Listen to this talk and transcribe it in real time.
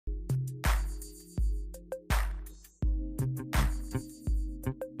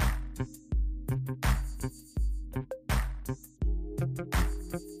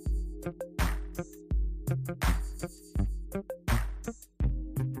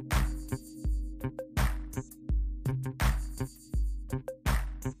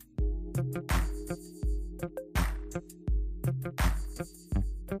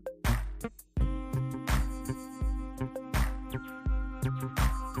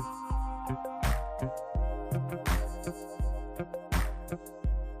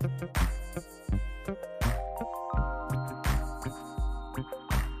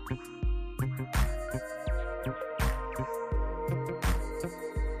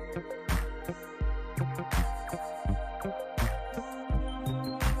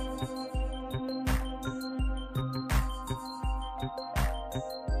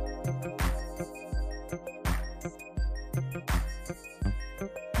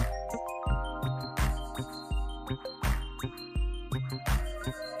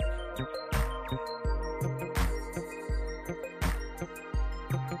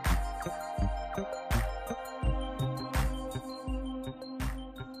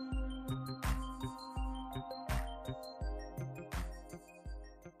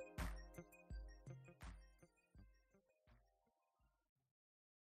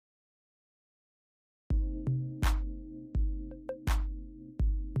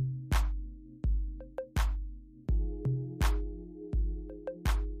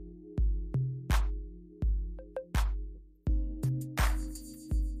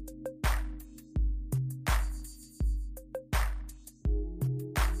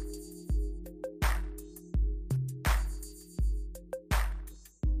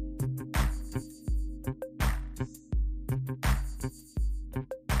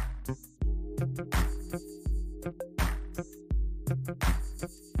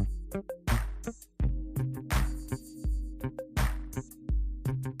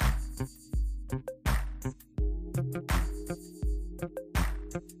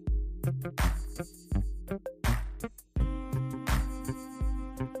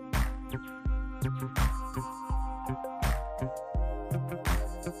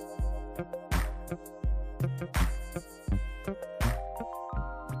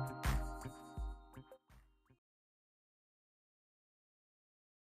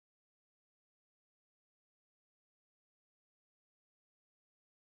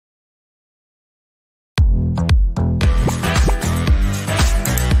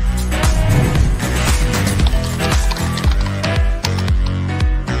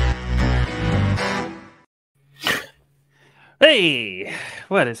Hey,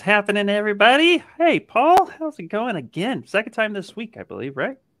 what is happening, everybody? Hey, Paul, how's it going again? Second time this week, I believe,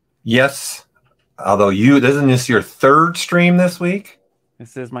 right? Yes. Although isn't this your third stream this week?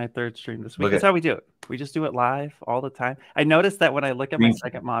 This is my third stream this week. That's how we do it. We just do it live all the time. I noticed that when I look at my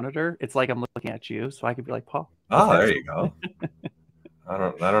second monitor, it's like I'm looking at you, so I could be like, Paul. Oh, there you go. I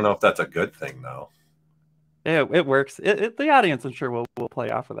don't know if that's a good thing, though. Yeah, it works. The audience, I'm sure, will play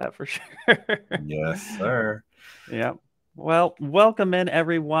off of that for sure. Yes, sir. Yeah. Well, welcome in,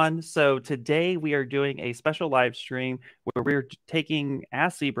 everyone. So today we are doing a special live stream where we're taking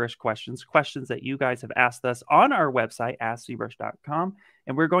Ask ZBrush questions that you guys have asked us on our website, askzbrush.com,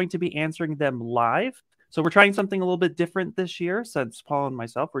 and we're going to be answering them live. So we're trying something a little bit different this year, since Paul and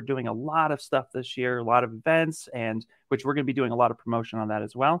myself, we're doing a lot of stuff this year, a lot of events, and which we're going to be doing a lot of promotion on that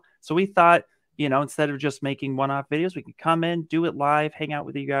as well. So we thought, you know, instead of just making one-off videos, we can come in, do it live, hang out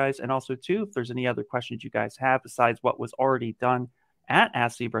with you guys. And also, too, if there's any other questions you guys have besides what was already done at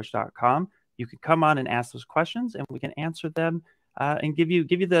AskZBrush.com, you can come on and ask those questions, and we can answer them and give you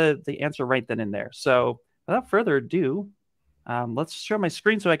the answer right then and there. So without further ado, let's show my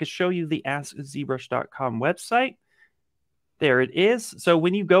screen so I can show you the AskZBrush.com website. There it is. So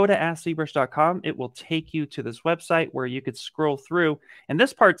when you go to AskZBrush.com, it will take you to this website where you could scroll through. And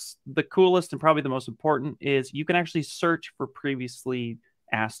this part's the coolest and probably the most important is you can actually search for previously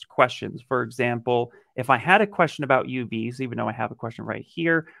asked questions. For example, if I had a question about UVs, even though I have a question right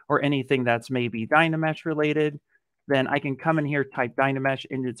here, or anything that's maybe Dynamesh related, then I can come in here, type Dynamesh,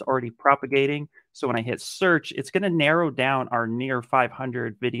 and it's already propagating. So when I hit search, it's going to narrow down our near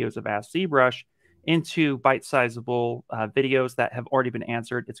 500 videos of Ask ZBrush into bite-sizable videos that have already been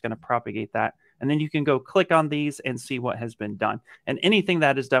answered. It's going to propagate that. And then you can go click on these and see what has been done. And anything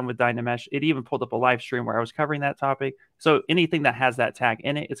that is done with Dynamesh, it even pulled up a live stream where I was covering that topic. So anything that has that tag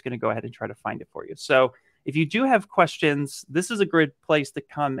in it, it's going to go ahead and try to find it for you. So if you do have questions, this is a good place to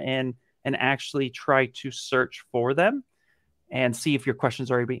come in and actually try to search for them and see if your questions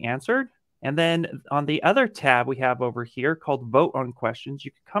are already being answered. And then on the other tab we have over here called Vote on Questions,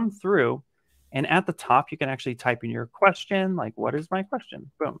 you can come through, and at the top, you can actually type in your question, like, what is my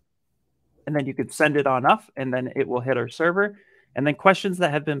question? Boom. And then you could send it on up, and then it will hit our server. And then questions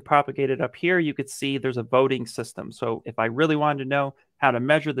that have been propagated up here, you could see there's a voting system. So if I really wanted to know how to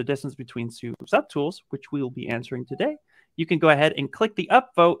measure the distance between two subtools, which we will be answering today, you can go ahead and click the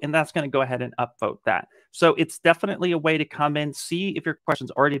upvote, and that's going to go ahead and upvote that. So it's definitely a way to come in, see if your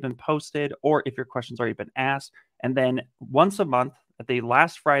question's already been posted or if your question's already been asked. And then once a month, at the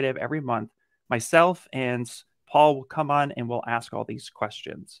last Friday of every month, myself and Paul will come on and we'll ask all these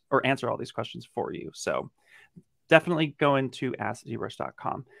questions or answer all these questions for you. So definitely go into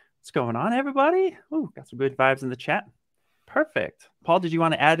AskZBrush.com. What's going on, everybody? Ooh, got some good vibes in the chat. Perfect. Paul, did you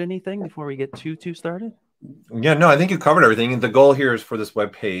want to add anything before we get too started? Yeah, no, I think you covered everything. The goal here is for this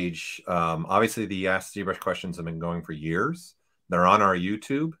webpage. Obviously, the Ask ZBrush questions have been going for years. They're on our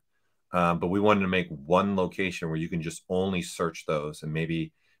YouTube, but we wanted to make one location where you can just only search those, and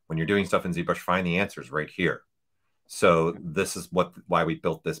maybe when you're doing stuff in ZBrush, find the answers right here. So this is why we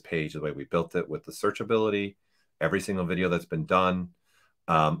built this page the way we built it, with the searchability, every single video that's been done.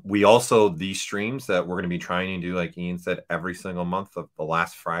 We also, these streams that we're going to be trying to do, like Ian said, every single month, of the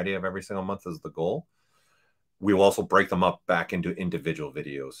last Friday of every single month is the goal. We will also break them up back into individual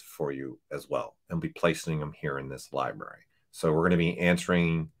videos for you as well, and be placing them here in this library. So we're going to be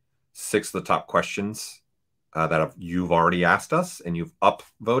answering 6 of the top questions that you've already asked us and you've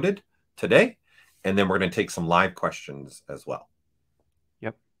upvoted today. And then we're going to take some live questions as well.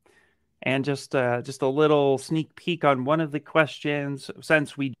 Yep. And just a little sneak peek on one of the questions.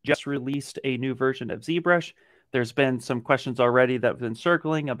 Since we just released a new version of ZBrush, there's been some questions already that have been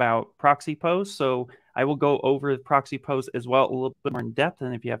circling about proxy pose. So I will go over the proxy pose as well a little bit more in depth.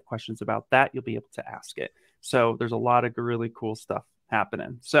 And if you have questions about that, you'll be able to ask it. So there's a lot of really cool stuff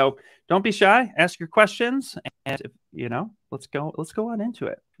happening. So don't be shy. Ask your questions, and if, let's go on into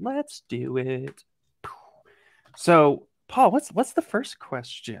it. Let's do it. So, Paul, what's the first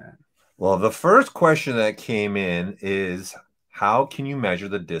question? Well, the first question that came in is, how can you measure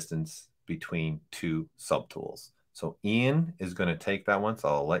the distance between two subtools? So Ian is going to take that one, so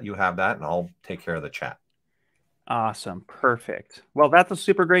I'll let you have that, and I'll take care of the chat. Awesome. Perfect. Well, that's a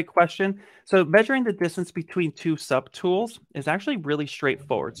super great question. So measuring the distance between two subtools is actually really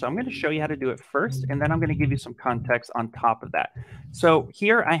straightforward. So I'm going to show you how to do it first, and then I'm going to give you some context on top of that. So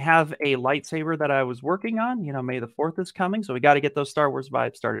here I have a lightsaber that I was working on. May the 4th is coming, so we got to get those Star Wars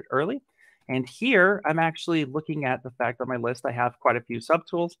vibes started early. And here I'm actually looking at the fact on my list I have quite a few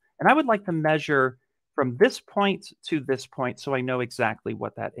subtools, and I would like to measure from this point to this point so I know exactly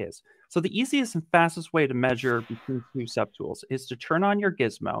what that is. So the easiest and fastest way to measure between two subtools is to turn on your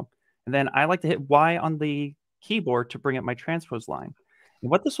gizmo, and then I like to hit Y on the keyboard to bring up my transpose line.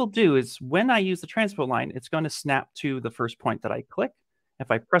 And what this will do is when I use the transpose line, it's going to snap to the first point that I click.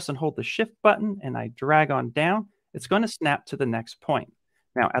 If I press and hold the shift button and I drag on down, it's going to snap to the next point.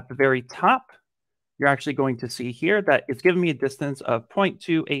 Now at the very top, you're actually going to see here that it's giving me a distance of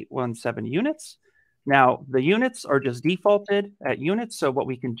 0.2817 units. Now, the units are just defaulted at units. So what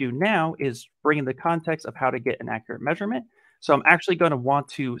we can do now is bring in the context of how to get an accurate measurement. So I'm actually going to want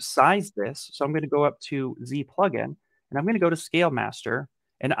to size this. So I'm going to go up to Z plugin, and I'm going to go to Scale Master,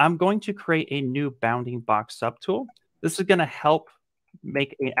 and I'm going to create a new bounding box subtool. This is going to help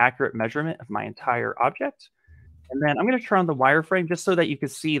make an accurate measurement of my entire object. And then I'm going to turn on the wireframe just so that you can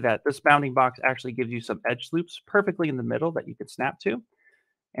see that this bounding box actually gives you some edge loops perfectly in the middle that you can snap to.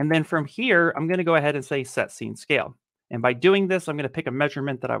 And then from here, I'm going to go ahead and say set scene scale. And by doing this, I'm going to pick a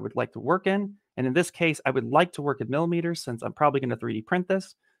measurement that I would like to work in. And in this case, I would like to work in millimeters since I'm probably going to 3D print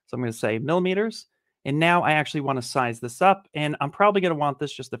this. So I'm going to say millimeters. And now I actually want to size this up. And I'm probably going to want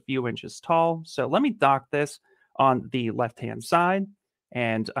this just a few inches tall. So let me dock this on the left-hand side.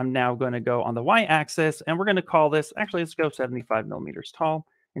 And I'm now going to go on the y-axis. And we're going to call this, actually, let's go 75 millimeters tall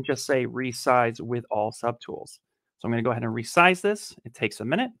and just say resize with all subtools. So I'm going to go ahead and resize this. It takes a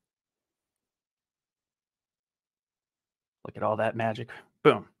minute. Look at all that magic.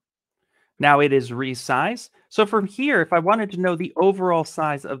 Boom. Now it is resized. So from here, if I wanted to know the overall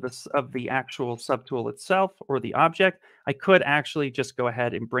size of the actual subtool itself or the object, I could actually just go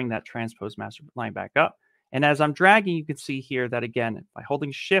ahead and bring that transpose master line back up. And as I'm dragging, you can see here that again, by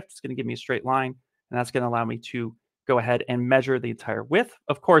holding shift, it's going to give me a straight line, and that's going to allow me to go ahead and measure the entire width.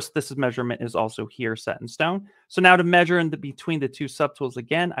 Of course, this measurement is also here set in stone. So now to measure in between the two subtools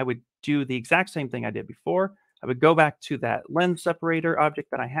again, I would do the exact same thing I did before. I would go back to that lens separator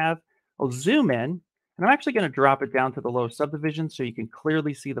object that I have. I'll zoom in, and I'm actually going to drop it down to the low subdivision so you can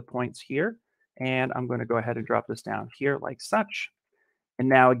clearly see the points here. And I'm going to go ahead and drop this down here like such. And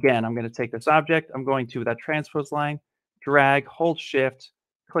now again, I'm going to take this object, I'm going to that transpose line, drag, hold shift,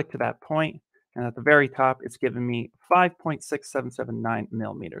 click to that point, and at the very top, it's giving me 5.6779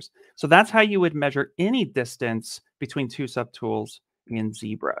 millimeters. So that's how you would measure any distance between two subtools in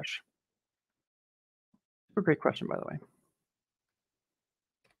ZBrush. A great question, by the way.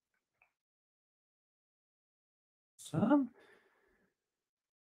 So,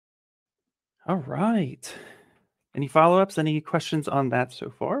 all right. Any follow-ups? Any questions on that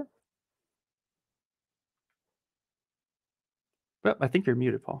so far? Well, I think you're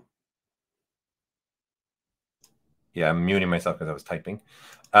muted, Paul. Yeah, I'm muting myself because I was typing.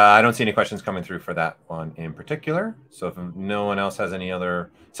 I don't see any questions coming through for that one in particular. So if no one else has any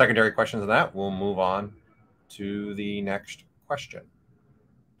other secondary questions on that, we'll move on to the next question.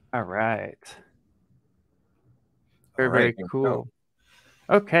 All right. Very cool.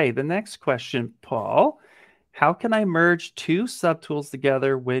 Okay, the next question, Paul. How can I merge two subtools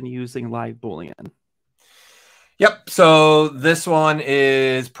together when using live Boolean? Yep, so this one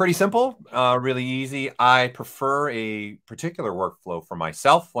is pretty simple, really easy. I prefer a particular workflow for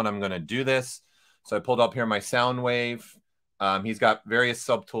myself when I'm going to do this. So I pulled up here my sound wave. He's got various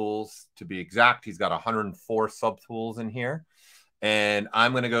subtools. To be exact, he's got 104 subtools in here. And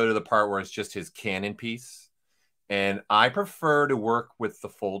I'm going to go to the part where it's just his Canon piece. And I prefer to work with the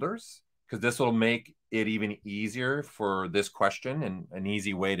folders because this will make it even easier for this question and an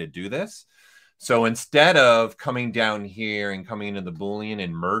easy way to do this. So instead of coming down here and coming into the Boolean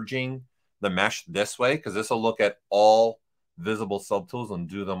and merging the mesh this way, because this will look at all visible subtools and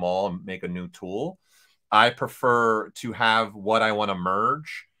do them all and make a new tool, I prefer to have what I want to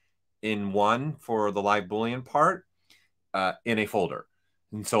merge in one for the live Boolean part in a folder.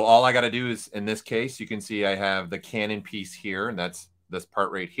 And so all I got to do is, in this case, you can see I have the Canon piece here, and that's this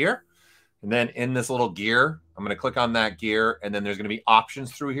part right here. And then in this little gear, I'm going to click on that gear, and then there's going to be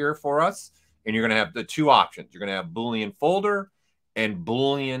options through here for us. And you're going to have the two options. You're going to have Boolean folder and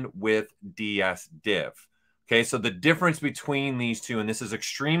Boolean with dsdiv. Okay, so the difference between these two, and this is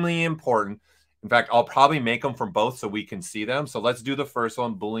extremely important. In fact, I'll probably make them from both so we can see them. So let's do the first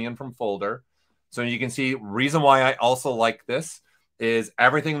one, Boolean from folder. So you can see reason why I also like this is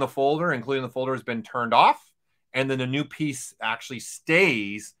everything in the folder, including the folder, has been turned off. And then the new piece actually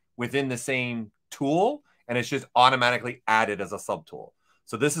stays within the same tool, and it's just automatically added as a subtool.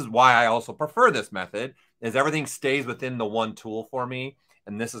 So this is why I also prefer this method, is everything stays within the one tool for me,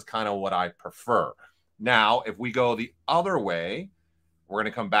 and this is kind of what I prefer. Now, if we go the other way, we're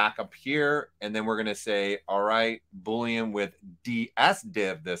going to come back up here, and then we're going to say, all right, Boolean with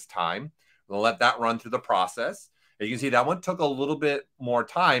dsdiv this time. We'll let that run through the process. As you can see, that one took a little bit more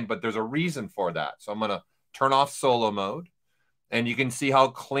time, but there's a reason for that. So I'm going to turn off solo mode, and you can see how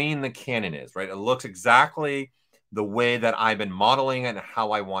clean the cannon is, right? It looks exactly the way that I've been modeling it and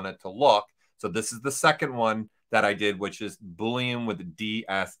how I want it to look. So this is the second one that I did, which is Boolean with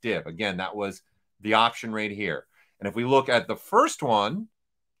dsdiv. Again, that was the option right here. And if we look at the first one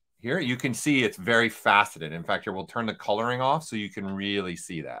here, you can see it's very faceted. In fact, here we'll turn the coloring off so you can really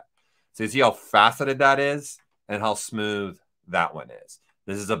see that. So you see how faceted that is and how smooth that one is.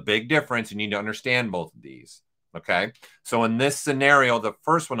 This is a big difference. You need to understand both of these. Okay. So in this scenario, the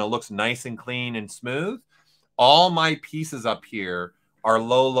first one, it looks nice and clean and smooth. All my pieces up here are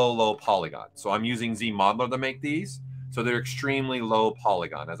low polygon. So I'm using ZModeler to make these. So they're extremely low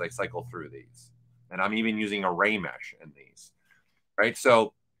polygon as I cycle through these. And I'm even using array mesh in these. Right.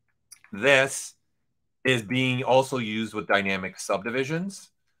 So this is being also used with dynamic subdivisions.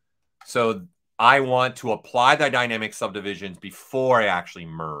 So I want to apply the dynamic subdivisions before I actually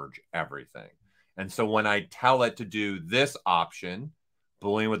merge everything. And so when I tell it to do this option,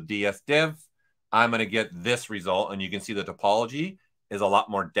 Boolean with dsdiv, I'm going to get this result. And you can see the topology is a lot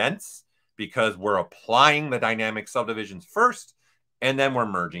more dense because we're applying the dynamic subdivisions first, and then we're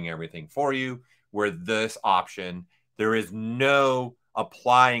merging everything for you. Where this option, there is no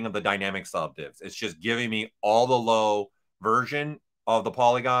applying of the dynamic subdivs. It's just giving me all the low version of the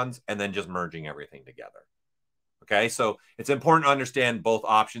polygons and then just merging everything together. Okay, so it's important to understand both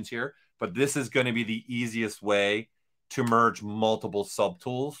options here, but this is going to be the easiest way to merge multiple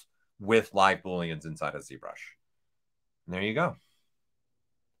subtools with live Booleans inside of ZBrush. And there you go.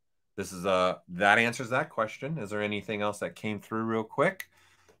 This is that answers that question. Is there anything else that came through real quick?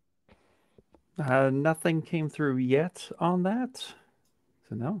 Nothing came through yet on that.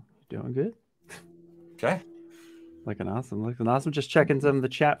 So no, you're doing good. Okay. Looking awesome. Just checking some of the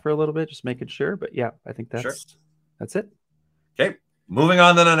chat for a little bit, just making sure. But yeah, I think that's it. Okay. Moving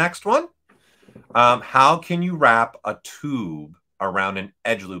on to the next one. How can you wrap a tube around an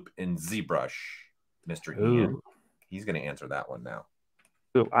edge loop in ZBrush, Mr. Ian? He's going to answer that one now.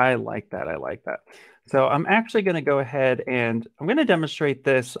 Ooh, I like that. So I'm actually going to go ahead and I'm going to demonstrate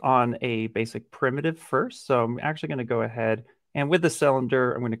this on a basic primitive first. So I'm actually going to go ahead and with the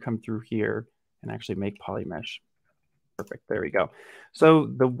cylinder, I'm going to come through here and actually make polymesh. Perfect. There we go. So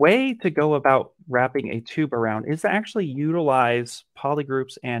the way to go about wrapping a tube around is to actually utilize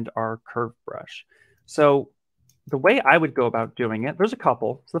polygroups and our curve brush. So the way I would go about doing it, there's a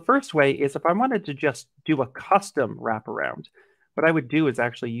couple. So the first way is if I wanted to just do a custom wraparound, what I would do is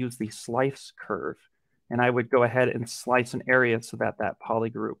actually use the slice curve. And I would go ahead and slice an area so that that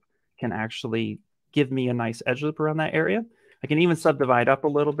polygroup can actually give me a nice edge loop around that area. I can even subdivide up a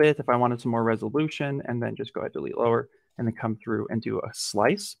little bit if I wanted some more resolution, and then just go ahead, delete lower, and then come through and do a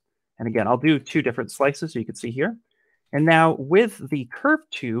slice. And again, I'll do two different slices so you can see here. And now with the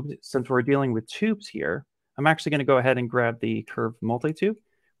curved tube, since we're dealing with tubes here, I'm actually going to go ahead and grab the curved multi-tube.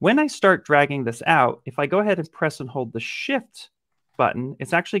 When I start dragging this out, if I go ahead and press and hold the shift button,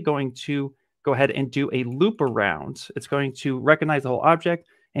 it's actually going to go ahead and do a loop around. It's going to recognize the whole object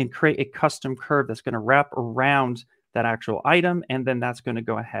and create a custom curve that's going to wrap around that actual item, and then that's going to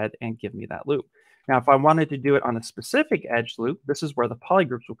go ahead and give me that loop. Now, if I wanted to do it on a specific edge loop, this is where the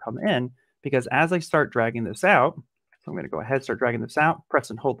polygroups will come in, because as I start dragging this out, so I'm going to go ahead, start dragging this out,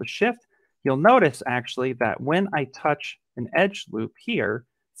 press and hold the shift, you'll notice actually that when I touch an edge loop here,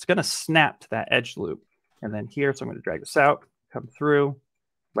 it's going to snap to that edge loop. And then here, so I'm going to drag this out, come through,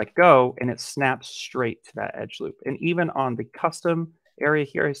 let go, and it snaps straight to that edge loop. And even on the custom area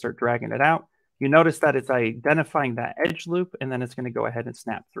here, I start dragging it out. You notice that it's identifying that edge loop, and then it's going to go ahead and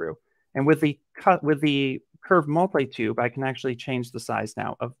snap through. And with the curved multi-tube, I can actually change the size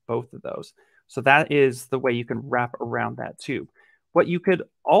now of both of those. So that is the way you can wrap around that tube. What you could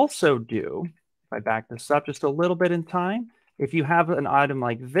also do, if I back this up just a little bit in time, If you have an item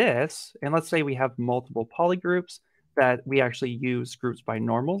like this, and let's say we have multiple polygroups that we actually use groups by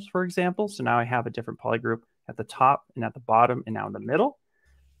normals, for example. So now I have a different polygroup at the top and at the bottom and now in the middle.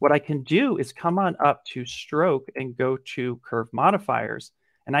 What I can do is come on up to stroke and go to curve modifiers.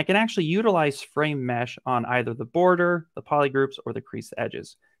 And I can actually utilize frame mesh on either the border, the polygroups, or the creased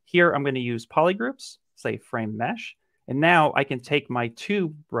edges. Here, I'm going to use polygroups, say frame mesh. And now I can take my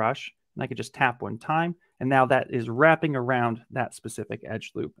tube brush and I can just tap one time. And now that is wrapping around that specific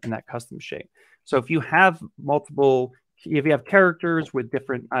edge loop and that custom shape. So if you have multiple, if you have characters with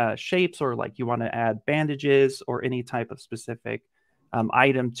different shapes, or like you want to add bandages or any type of specific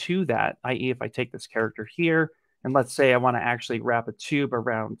item to that, i.e. if I take this character here, and let's say I want to actually wrap a tube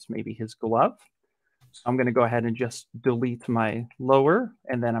around maybe his glove. So I'm going to go ahead and just delete my lower,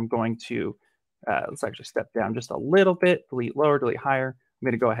 and then I'm going to, let's actually step down just a little bit, delete lower, delete higher. I'm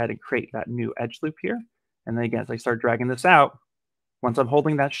going to go ahead and create that new edge loop here. And then again, as I start dragging this out, once I'm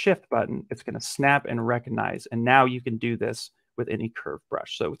holding that shift button, it's going to snap and recognize. And now you can do this with any curve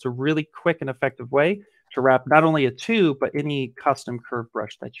brush. So it's a really quick and effective way to wrap not only a tube, but any custom curve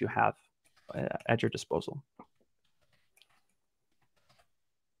brush that you have at your disposal.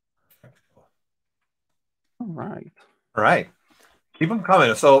 All right. All right. Keep them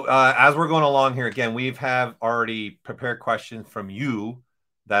coming. So as we're going along here, again, we have already prepared questions from you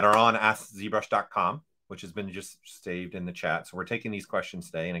that are on askzbrush.com, which has been just saved in the chat. So we're taking these questions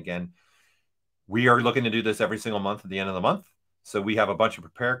today. And again, we are looking to do this every single month at the end of the month. So we have a bunch of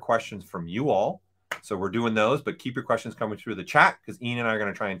prepared questions from you all. So we're doing those, but keep your questions coming through the chat because Ian and I are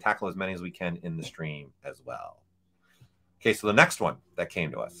going to try and tackle as many as we can in the stream as well. Okay, so the next one that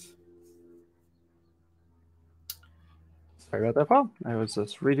came to us. Sorry about that, Paul. I was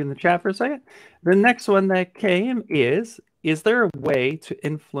just reading the chat for a second. The next one that came is there a way to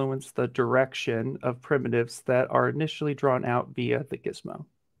influence the direction of primitives that are initially drawn out via the gizmo?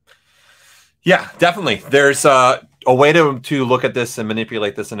 Yeah, definitely. There's a way to look at this and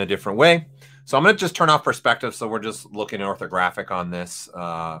manipulate this in a different way. So I'm going to just turn off perspective. So we're just looking orthographic on this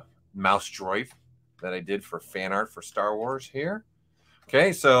mouse droid that I did for fan art for Star Wars here.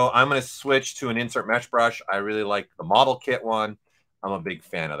 Okay, so I'm going to switch to an insert mesh brush. I really like the model kit one. I'm a big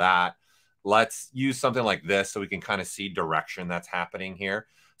fan of that. Let's use something like this so we can kind of see direction that's happening here.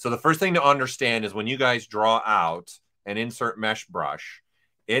 So the first thing to understand is when you guys draw out an insert mesh brush,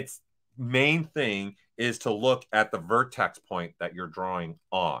 its main thing is to look at the vertex point that you're drawing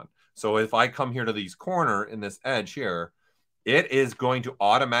on. So if I come here to these corner in this edge here, it is going to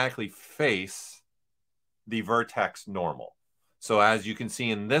automatically face the vertex normal. So as you can see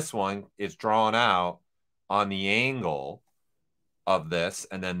in this one, it's drawn out on the angle of this,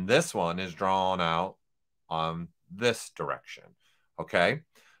 and then this one is drawn out on this direction. Okay,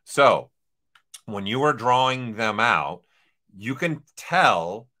 so when you are drawing them out, you can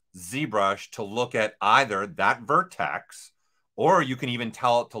tell ZBrush to look at either that vertex, or you can even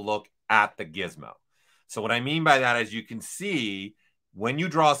tell it to look at the gizmo. So what I mean by that is you can see when you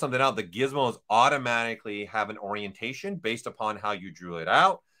draw something out, the gizmos automatically have an orientation based upon how you drew it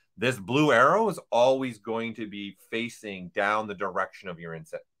out. This blue arrow is always going to be facing down the direction of your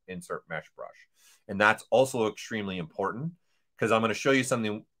insert mesh brush. And that's also extremely important because I'm going to show you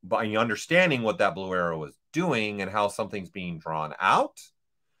something by understanding what that blue arrow is doing and how something's being drawn out.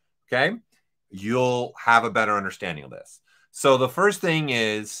 Okay, you'll have a better understanding of this. So the first thing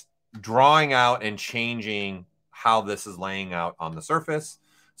is drawing out and changing how this is laying out on the surface.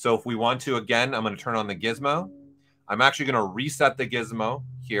 So if we want to, again, I'm going to turn on the gizmo. I'm actually going to reset the gizmo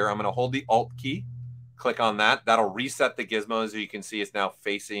here. I'm going to hold the Alt key, click on that. That'll reset the gizmo. As you can see, it's now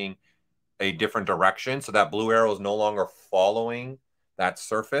facing a different direction. So that blue arrow is no longer following that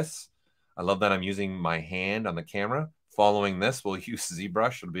surface. I love that I'm using my hand on the camera. Following this, we'll use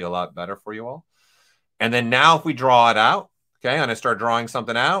ZBrush. It'll be a lot better for you all. And then now if we draw it out, okay, and I start drawing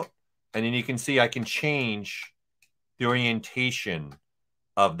something out, and then you can see I can change the orientation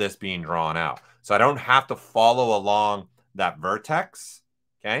of this being drawn out. So I don't have to follow along that vertex,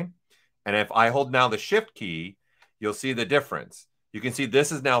 okay? And if I hold now the shift key, you'll see the difference. You can see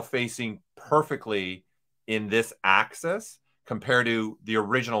this is now facing perfectly in this axis compared to the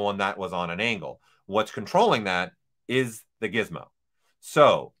original one that was on an angle. What's controlling that is the gizmo.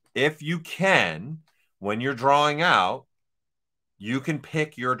 So if you can, when you're drawing out, you can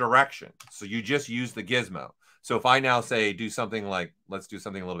pick your direction. So you just use the gizmo. So if I now say do something like, let's do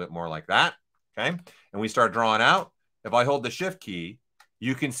something a little bit more like that, okay? And we start drawing out. If I hold the shift key,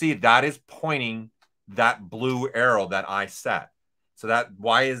 you can see that is pointing that blue arrow that I set. So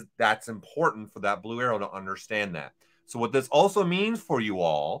that's important for that blue arrow to understand that. So what this also means for you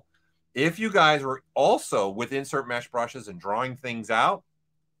all If you guys were also with insert mesh brushes and drawing things out,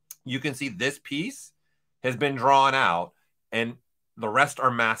 you can see this piece has been drawn out and the rest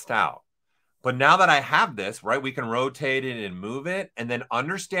are masked out. But now that I have this, right, we can rotate it and move it. And then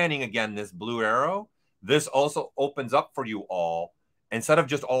understanding, again, this blue arrow, this also opens up for you all. Instead of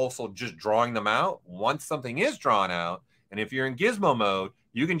just drawing them out, once something is drawn out, and if you're in gizmo mode,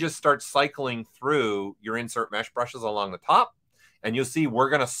 you can just start cycling through your insert mesh brushes along the top. And you'll see we're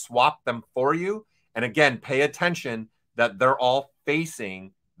going to swap them for you. And again, pay attention that they're all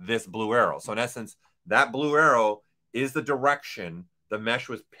facing this blue arrow. So in essence, that blue arrow is the direction the mesh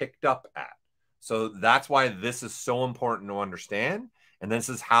was picked up at. So that's why this is so important to understand. And this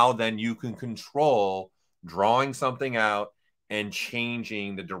is how then you can control drawing something out and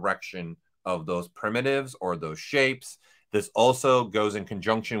changing the direction of those primitives or those shapes. This also goes in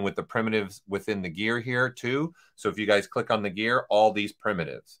conjunction with the primitives within the gear here too. So if you guys click on the gear, all these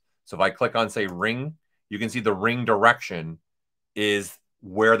primitives. So if I click on, say, ring, you can see the ring direction is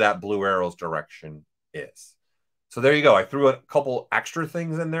where that blue arrow's direction is. So there you go. I threw a couple extra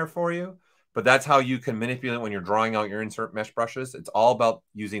things in there for you, but that's how you can manipulate when you're drawing out your insert mesh brushes. It's all about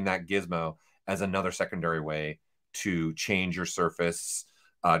using that gizmo as another secondary way to change your surface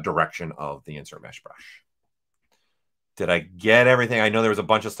direction of the insert mesh brush. Did I get everything? I know there was a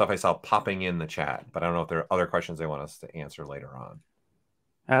bunch of stuff I saw popping in the chat, but I don't know if there are other questions they want us to answer later on.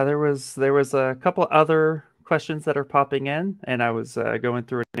 There was a couple other questions that are popping in, and I was going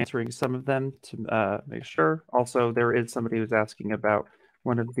through and answering some of them to make sure. Also, there is somebody who's asking about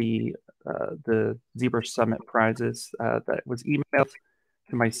one of the ZBrush Summit prizes that was emailed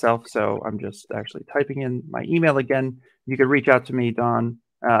to myself. So I'm just actually typing in my email again. You can reach out to me, Don,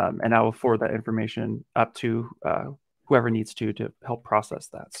 and I will forward that information up to whoever needs to help process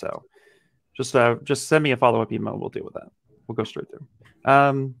that. So just send me a follow-up email. We'll deal with that. We'll go straight through.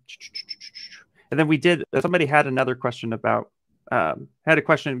 And then somebody had another question about, had a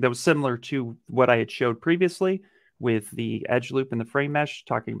question that was similar to what I had showed previously with the edge loop and the frame mesh,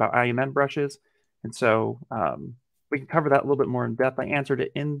 talking about IMM brushes. And so we can cover that a little bit more in depth. I answered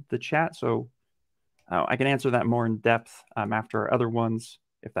it in the chat, so I can answer that more in depth after our other ones,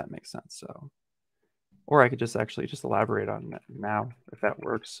 if that makes sense. So, or I could just elaborate on it now, if that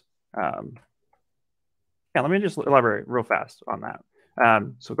works. Yeah, let me just elaborate real fast on that.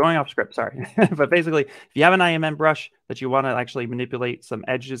 So going off script, sorry. But basically, if you have an IMM brush that you want to actually manipulate some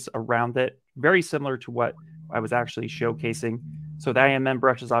edges around it, very similar to what I was actually showcasing. So the IMM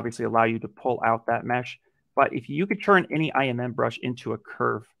brushes obviously allow you to pull out that mesh. But if you could turn any IMM brush into a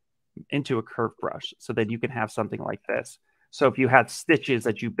curve brush, so that you can have something like this. So if you had stitches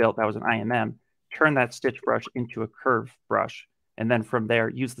that you built that was an IMM, turn that stitch brush into a curve brush. And then from there,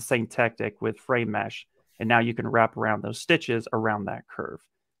 use the same tactic with frame mesh. And now you can wrap around those stitches around that curve.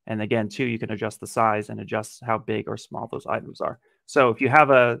 And again, too, you can adjust the size and adjust how big or small those items are. So if you have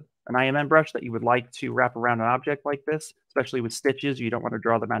an IMM brush that you would like to wrap around an object like this, especially with stitches, you don't want to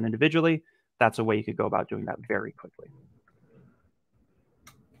draw them out individually, that's a way you could go about doing that very quickly.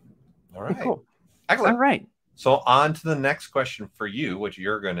 All right. Cool. Excellent. All right. So on to the next question for you, which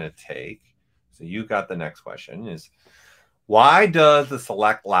you're going to take. So you got the next question is, why does the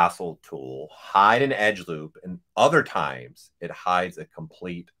select lasso tool hide an edge loop and other times it hides a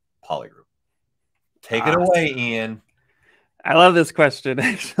complete polygroup? Take it away, Ian. I love this question.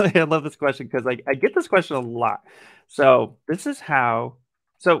 Actually, I love this question because I get this question a lot. So this is how.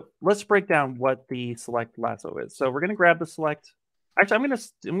 So let's break down what the select lasso is. So we're going to grab the select. Actually,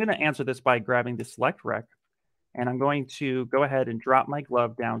 I'm going to answer this by grabbing the select rec, and I'm going to go ahead and drop my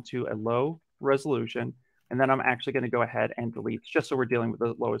glove down to a low resolution. And then I'm actually going to go ahead and delete, just so we're dealing with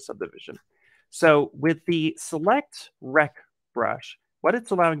the lowest subdivision. So with the select rec brush, what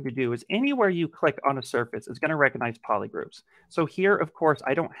it's allowing you to do is anywhere you click on a surface, it's going to recognize polygroups. So here, of course,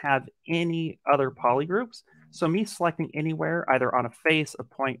 I don't have any other polygroups. So me selecting anywhere, either on a face, a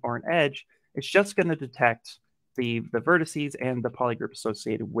point, or an edge, it's just going to detect the vertices and the polygroup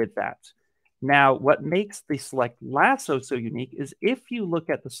associated with that. Now, what makes the select lasso so unique is if you look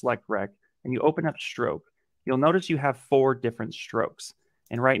at the select rec and you open up stroke, you'll notice you have 4 different strokes.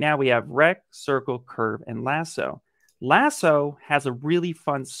 And right now we have rec, circle, curve, and lasso. Lasso has a really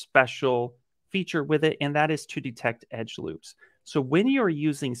fun special feature with it, and that is to detect edge loops. So when you're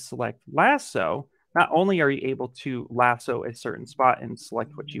using select lasso, not only are you able to lasso a certain spot and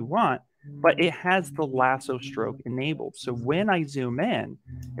select what you want, but it has the lasso stroke enabled. So when I zoom in,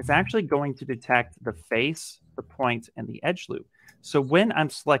 it's actually going to detect the face, the point, and the edge loop. So when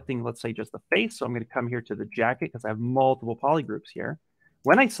I'm selecting, let's say, just the face, so I'm going to come here to the jacket because I have multiple polygroups here.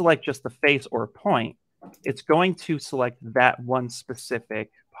 When I select just the face or a point, it's going to select that one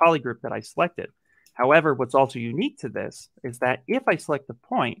specific poly group that I selected. However, what's also unique to this is that if I select the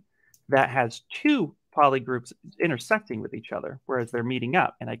point that has two poly groups intersecting with each other, whereas they're meeting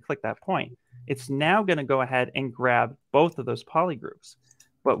up, and I click that point, it's now going to go ahead and grab both of those poly groups.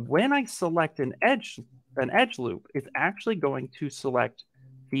 But when I select an edge loop, it's actually going to select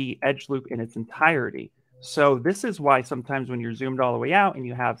the edge loop in its entirety. So this is why sometimes when you're zoomed all the way out and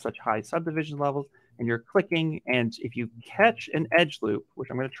you have such high subdivision levels and you're clicking, and if you catch an edge loop, which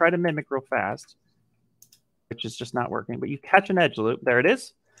I'm going to try to mimic real fast, which is just not working, but you catch an edge loop, there it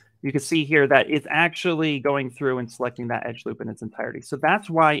is. You can see here that it's actually going through and selecting that edge loop in its entirety. So that's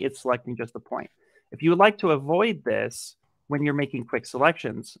why it's selecting just the point. If you would like to avoid this when you're making quick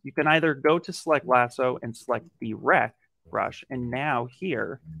selections, you can either go to select lasso and select the rec brush. And now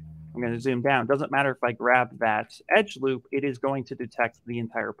here, I'm going to zoom down. Doesn't matter if I grab that edge loop, it is going to detect the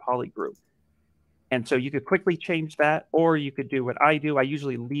entire poly group. And so you could quickly change that, or you could do what I do. I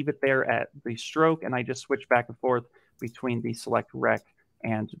usually leave it there at the stroke, and I just switch back and forth between the select rec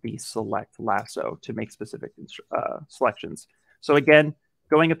and the select lasso to make specific selections. So again,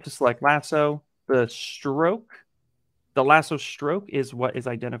 going up to select lasso, the lasso stroke is what is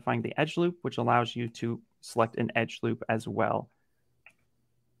identifying the edge loop, which allows you to select an edge loop as well.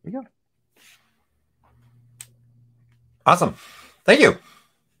 There you go. Awesome. Thank you.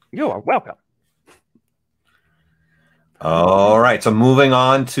 You are welcome. All right, so moving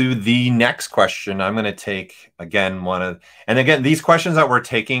on to the next question, I'm going to take, again, and again, these questions that we're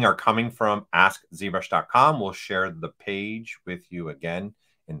taking are coming from askzbrush.com. We'll share the page with you again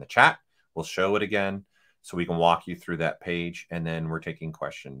in the chat. We'll show it again so we can walk you through that page, and then we're taking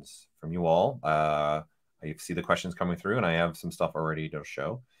questions from you all. I see the questions coming through, and I have some stuff already to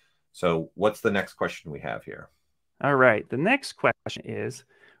show. So what's the next question we have here? All right, the next question is,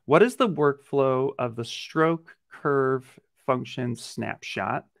 what is the workflow of the stroke curve function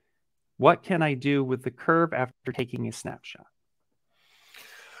snapshot? What can I do with the curve after taking a snapshot?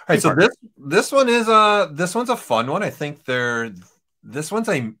 All right, so this one's a fun one. I think this one's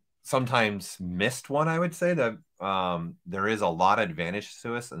a sometimes missed one. I would say that there is a lot of advantage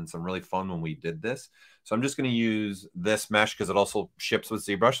to us and some really fun when we did this. So I'm just going to use this mesh because it also ships with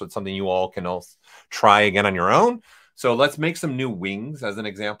ZBrush. So it's something you all can also try again on your own. So let's make some new wings as an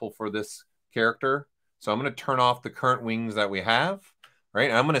example for this character. So I'm going to turn off the current wings that we have, right?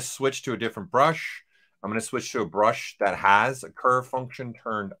 And I'm going to switch to a different brush. I'm going to switch to a brush that has a curve function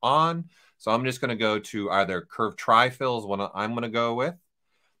turned on. So I'm just going to go to either curve tri-fill is what I'm going to go with.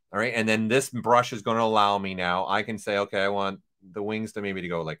 All right. And then this brush is going to allow me now. I can say, okay, I want the wings to maybe to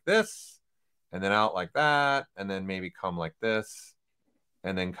go like this and then out like that. And then maybe come like this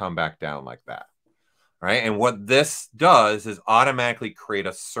and then come back down like that. Right. And what this does is automatically create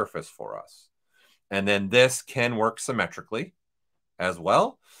a surface for us. And then this can work symmetrically as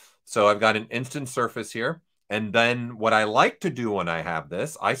well. So I've got an instant surface here. And then what I like to do when I have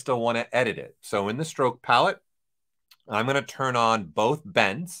this, I still want to edit it. So in the stroke palette, I'm going to turn on both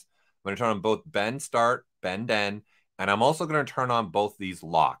bends. I'm going to turn on both bend start, bend end. And I'm also going to turn on both these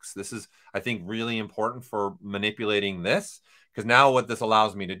locks. This is, I think, really important for manipulating this. Because now what this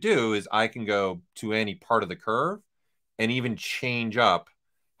allows me to do is I can go to any part of the curve and even change up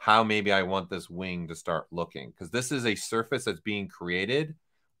how maybe I want this wing to start looking. Because this is a surface that's being created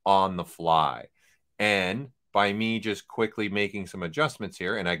on the fly. And by me just quickly making some adjustments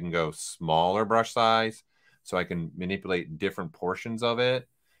here, and I can go smaller brush size, so I can manipulate different portions of it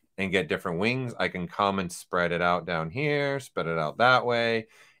and get different wings. I can come and spread it out down here, spread it out that way.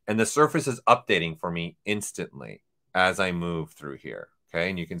 And the surface is updating for me instantly as I move through here. Okay,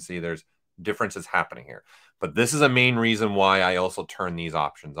 and you can see there's differences happening here. But this is a main reason why I also turn these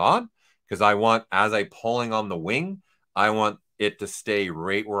options on, because I want, as I'm pulling on the wing, I want it to stay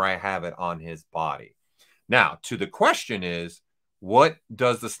right where I have it on his body. Now, to the question is, what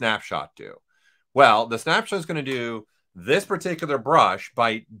does the snapshot do? Well, the snapshot is going to do this particular brush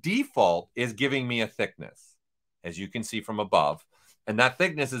by default is giving me a thickness, as you can see from above. And that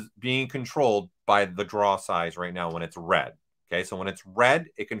thickness is being controlled by the draw size right now when it's red. Okay, so when it's red,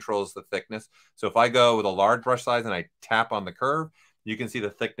 it controls the thickness. So if I go with a large brush size and I tap on the curve, you can see the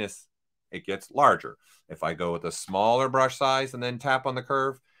thickness, it gets larger. If I go with a smaller brush size and then tap on the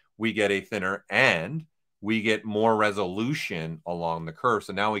curve, we get a thinner and we get more resolution along the curve.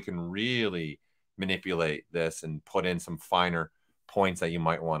 So now we can really manipulate this and put in some finer points that you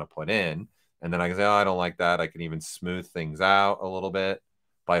might want to put in. And then I can say, oh, I don't like that. I can even smooth things out a little bit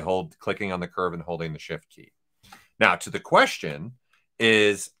by clicking on the curve and holding the shift key. Now, to the question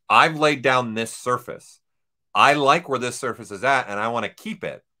is, I've laid down this surface. I like where this surface is at, and I want to keep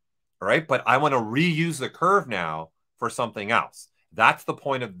it, all right? But I want to reuse the curve now for something else. That's the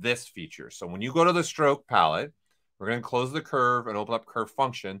point of this feature. So when you go to the stroke palette, we're going to close the curve and open up curve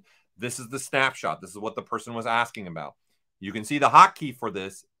function. This is the snapshot. This is what the person was asking about. You can see the hotkey for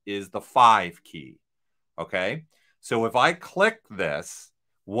this is the 5 key. Okay. So if I click this,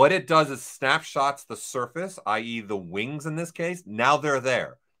 what it does is snapshots the surface, i.e. the wings in this case. Now they're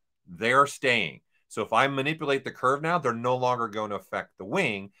there. They're staying. So if I manipulate the curve now, they're no longer going to affect the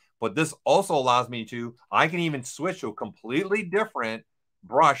wing. But this also allows me to, I can even switch to a completely different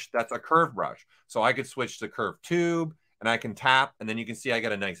brush that's a curve brush. So I could switch to curve tube and I can tap, and then you can see I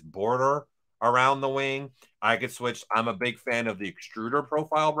get a nice border around the wing. I could switch. I'm a big fan of the extruder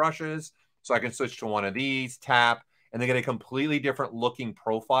profile brushes. So I can switch to one of these, tap, and they get a completely different looking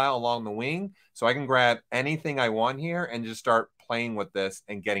profile along the wing. So I can grab anything I want here and just start playing with this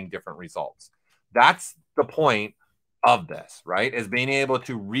and getting different results. That's the point of this, right? Is being able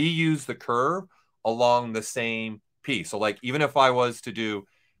to reuse the curve along the same piece. So like, even if I was to do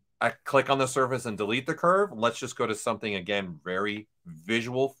a click on the surface and delete the curve, let's just go to something, again, very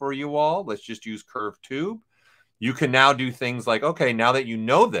visual for you all. Let's just use curve tube. You can now do things like, okay, now that you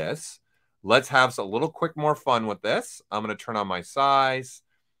know this, let's have a little quick more fun with this. I'm going to turn on my size.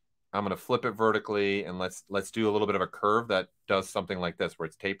 I'm going to flip it vertically, and let's do a little bit of a curve that does something like this, where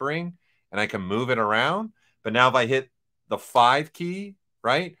it's tapering, and I can move it around. But now if I hit the 5 key,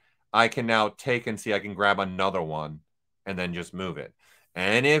 right, I can now take and see I can grab another one and then just move it.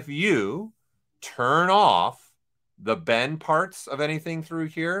 And if you turn off the bend parts of anything through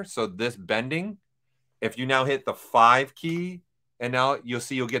here, so this bending, if you now hit the 5 key, and now you'll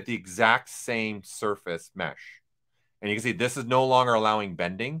see you'll get the exact same surface mesh. And you can see this is no longer allowing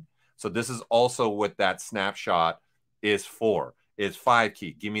bending. So this is also what that snapshot is for, is 5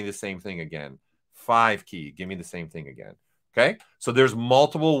 key. Give me the same thing again. 5 key. Give me the same thing again. Okay. So there's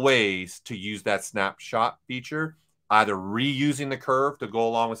multiple ways to use that snapshot feature, either reusing the curve to go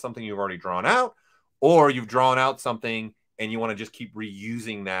along with something you've already drawn out, or you've drawn out something and you want to just keep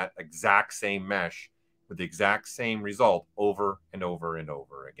reusing that exact same mesh with the exact same result over and over and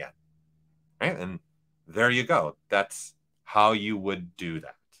over again. Right? And there you go. That's how you would do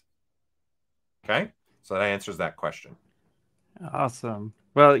that. Okay. So that answers that question. Awesome.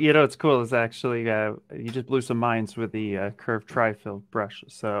 Well, you know, it's cool is actually, you just blew some minds with the curved tri-fill brush.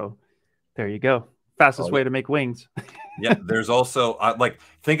 So there you go. Fastest way to make wings. Yeah. There's also like,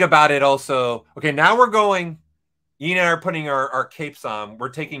 think about it also. Okay. Now we're going, Ian and I are putting our capes on. We're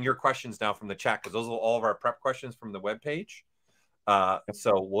taking your questions now from the chat, because those are all of our prep questions from the webpage.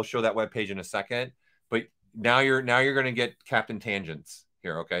 So we'll show that webpage in a second. But now you're going to get Captain Tangents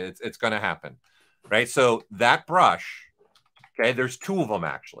here. Okay. It's going to happen. Right. So that brush, okay, there's 2 of them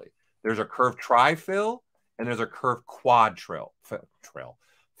actually. There's a curved tri-fill and there's a curved quad fill.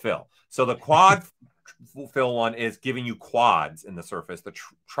 So the quad fill one is giving you quads in the surface. The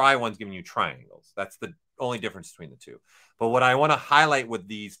tri one's giving you triangles. That's the only difference between the two. But what I want to highlight with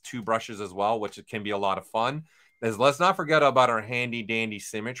these 2 brushes as well, which can be a lot of fun, is let's not forget about our handy dandy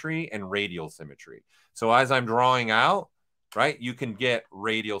symmetry and radial symmetry. So as I'm drawing out, right, you can get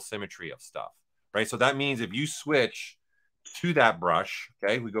radial symmetry of stuff, right? So that means if you switch to that brush,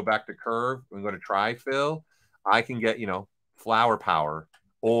 okay, we go back to curve, we go to tri-fill, I can get, you know, flower power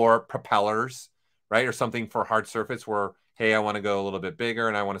or propellers, right? Or something for hard surface where, hey, I want to go a little bit bigger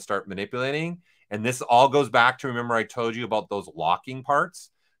and I want to start manipulating. And this all goes back to, remember I told you about those locking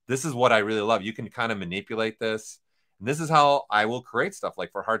parts? This is what I really love. You can kind of manipulate this. And this is how I will create stuff.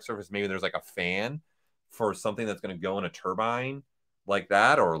 Like for hard surface, maybe there's like a fan for something that's going to go in a turbine like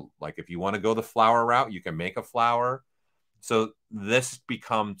that. Or like if you want to go the flower route, you can make a flower. So this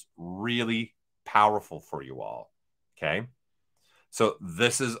becomes really powerful for you all. Okay. So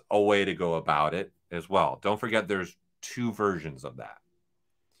this is a way to go about it as well. Don't forget there's 2 versions of that.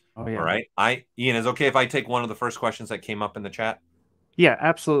 Oh, yeah. All right. Ian, is it okay if I take one of the first questions that came up in the chat? Yeah,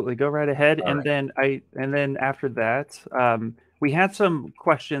 absolutely. Go right ahead. All right. And then after that, we had some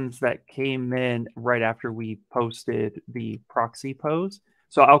questions that came in right after we posted the proxy pose.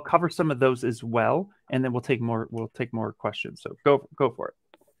 So I'll cover some of those as well, and then we'll take more questions. So go for it.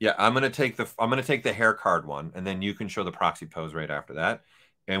 Yeah, I'm gonna take the hair card one, and then you can show the proxy pose right after that.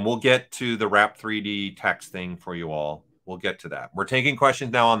 And we'll get to the wrap 3D text thing for you all. We'll get to that. We're taking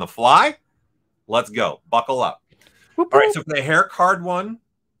questions now on the fly. Let's go. Buckle up. All right, so for the hair card one,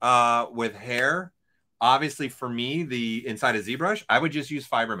 with hair, obviously for me, the inside of ZBrush, I would just use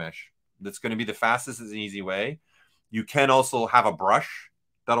fiber mesh. That's going to be the fastest and easy way. You can also have a brush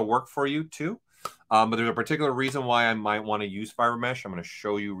that'll work for you too. But there's a particular reason why I might want to use fiber mesh. I'm going to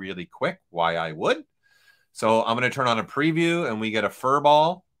show you really quick why I would. So I'm going to turn on a preview and we get a fur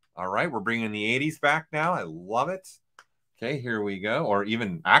ball. All right, we're bringing the 80s back now. I love it. Okay, here we go. Or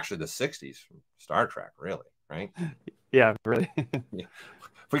even actually the 60s from Star Trek, really, right? Yeah, really. Yeah.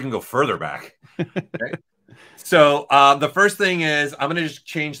 If we can go further back. Okay. So the first thing is I'm going to just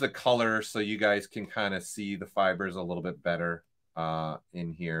change the color so you guys can kind of see the fibers a little bit better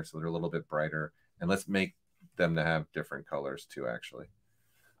in here. So they're a little bit brighter. And let's make them to have different colors too, actually.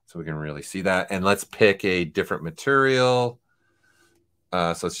 So we can really see that. And let's pick a different material.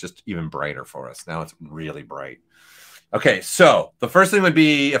 So it's just even brighter for us. Now it's really bright. Okay, so the first thing would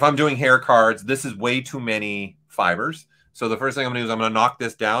be if I'm doing hair cards, this is way too many fibers. So the first thing I'm going to do is I'm going to knock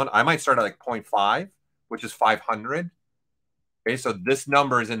this down. I might start at like 0.5, which is 500. Okay, so this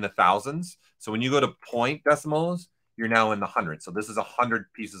number is in the thousands. So when you go to point decimals, you're now in the hundreds. So this is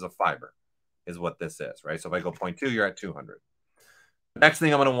 100 pieces of fiber is what this is, right? So if I go 0.2, you're at 200. The next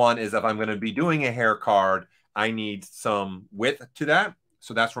thing I'm going to want is if I'm going to be doing a hair card, I need some width to that.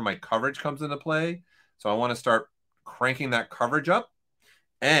 So that's where my coverage comes into play. So I want to start cranking that coverage up.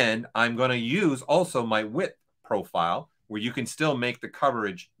 And I'm going to use also my width profile where you can still make the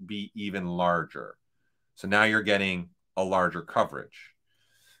coverage be even larger. So now you're getting a larger coverage.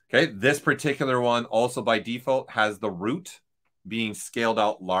 Okay, this particular one also by default has the root being scaled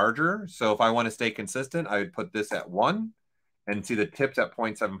out larger. So if I want to stay consistent, I would put this at 1 and see the tips at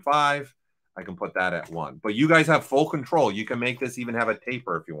 0.75. I can put that at 1. But you guys have full control. You can make this even have a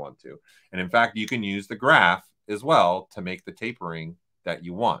taper if you want to. And in fact, you can use the graph as well to make the tapering that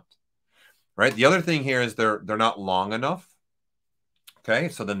you want. Right? The other thing here is they're not long enough. Okay,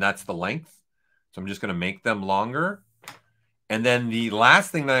 so then that's the length. So I'm just going to make them longer. And then the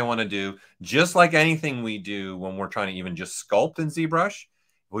last thing that I want to do, just like anything we do when we're trying to even just sculpt in ZBrush,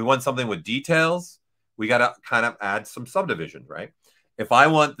 if we want something with details, we got to kind of add some subdivisions, right? If I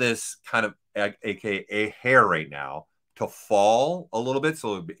want this kind of, aka hair right now, to fall a little bit,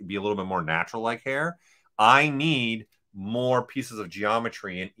 so it'd be a little bit more natural like hair, I need more pieces of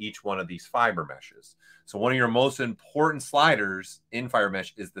geometry in each one of these fiber meshes. So one of your most important sliders in fiber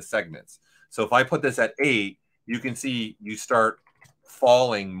mesh is the segments. So if I put this at 8, you can see you start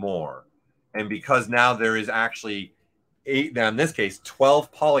falling more. And because now there is actually 8, now in this case,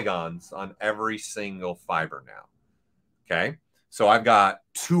 12 polygons on every single fiber now. Okay. So I've got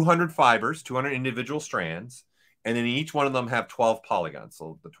 200 fibers, 200 individual strands, and then each one of them have 12 polygons.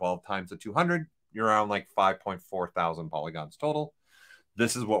 So the 12 times the 200, you're around like 5.4 thousand polygons total.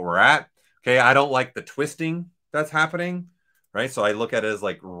 This is what we're at. Okay. I don't like the twisting that's happening, right? So I look at it as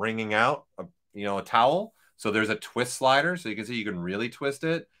like wringing out a towel. So there's a twist slider. So you can see you can really twist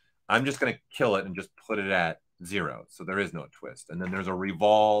it. I'm just going to kill it and just put it at 0. So there is no twist. And then there's a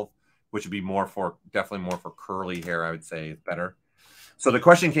revolve, which would be definitely more for curly hair, I would say is better. So the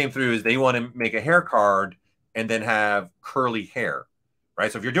question came through is they want to make a hair card and then have curly hair,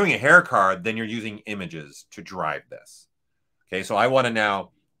 right? So if you're doing a hair card, then you're using images to drive this. Okay, so I want to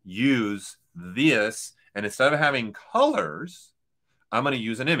now use this, and instead of having colors, I'm going to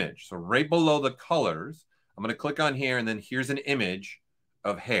use an image. So right below the colors, I'm going to click on here, and then here's an image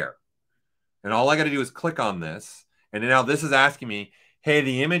of hair. And all I got to do is click on this. And now this is asking me, hey,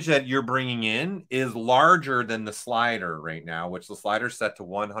 the image that you're bringing in is larger than the slider right now, which the slider is set to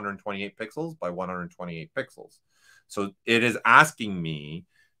 128 pixels by 128 pixels. So it is asking me,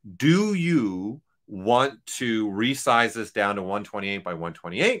 do you want to resize this down to 128 by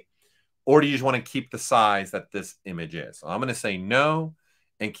 128? Or do you just want to keep the size that this image is? So I'm going to say no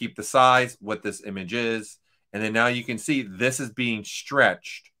and keep the size what this image is. And then now you can see this is being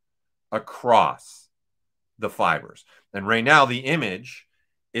stretched across the fibers. And right now the image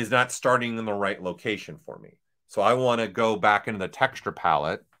is not starting in the right location for me. So I want to go back into the texture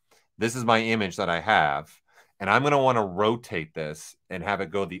palette. This is my image that I have. And I'm going to want to rotate this and have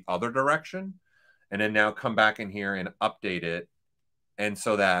it go the other direction. And then now come back in here and update it. And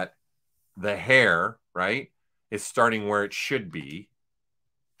so that the hair, right, is starting where it should be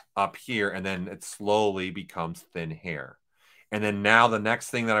up here. And then it slowly becomes thin hair. And then now the next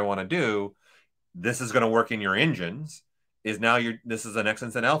thing that I want to do, this is going to work in your engines, is now this is an X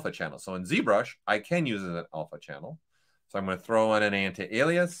and an alpha channel. So in ZBrush, I can use it as an alpha channel. So I'm going to throw on an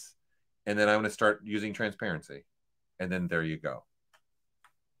anti-alias, and then I'm going to start using transparency. And then there you go.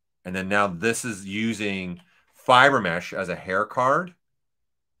 And then now this is using fiber mesh as a hair card,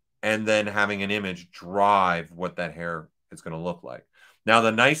 and then having an image drive what that hair is going to look like. Now,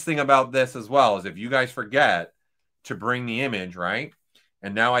 the nice thing about this as well is if you guys forget to bring the image, right?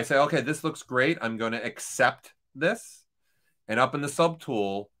 And now I say, okay, this looks great. I'm going to accept this. And up in the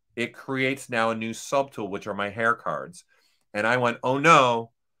subtool, it creates now a new subtool, which are my hair cards. And I went, oh no,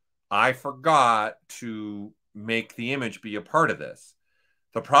 I forgot to make the image be a part of this.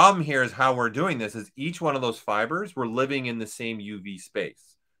 The problem here is how we're doing this is each one of those fibers, we're living in the same UV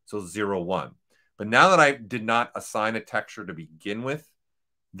space. So 0, 1. But now that I did not assign a texture to begin with,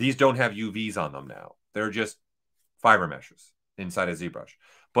 these don't have UVs on them now. They're just fiber meshes inside of ZBrush.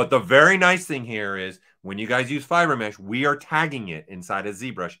 But the very nice thing here is when you guys use fiber mesh, we are tagging it inside of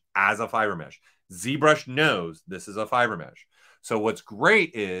ZBrush as a fiber mesh. ZBrush knows this is a fiber mesh. So what's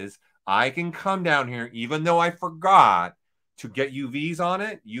great is I can come down here, even though I forgot to get UVs on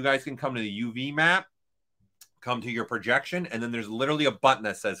it, you guys can come to the UV map, come to your projection, and then there's literally a button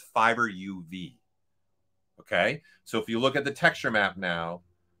that says fiber UV. Okay, so if you look at the texture map now,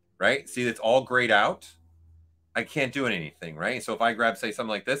 right, see it's all grayed out. I can't do anything, right? So if I grab, say, something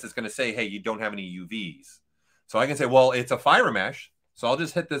like this, it's going to say, hey, you don't have any UVs. So I can say, well, it's a fiber mesh. So I'll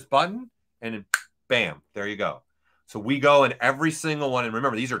just hit this button and then, bam, there you go. So we go in every single one. And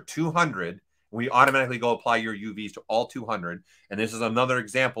remember, these are 200. We automatically go apply your UVs to all 200. And this is another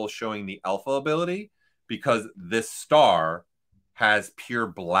example showing the alpha ability because this star has pure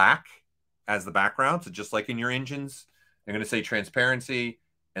black as the background. So just like in your engines, they're going to say transparency,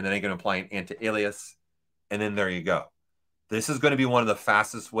 and then they're going to apply an anti-alias. And then there you go. This is going to be one of the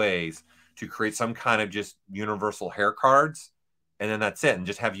fastest ways to create some kind of just universal hair cards. And then that's it. And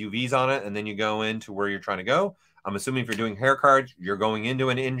just have UVs on it. And then you go into where you're trying to go. I'm assuming if you're doing hair cards, you're going into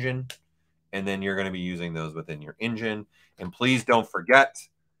an engine. And then you're going to be using those within your engine. And please don't forget,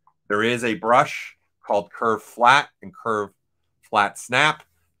 there is a brush called Curve Flat and Curve Flat Snap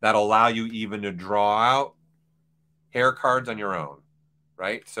that'll allow you even to draw out hair cards on your own.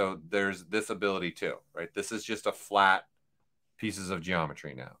 Right? So there's this ability too, right? This is just a flat pieces of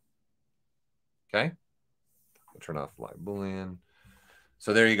geometry now. Okay? I'll turn off live Boolean.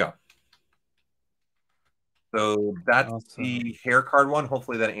 So there you go. So that's awesome. The hair card one.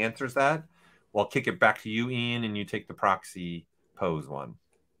 Hopefully that answers that. Well, I'll kick it back to you, Ian, and you take the proxy pose one.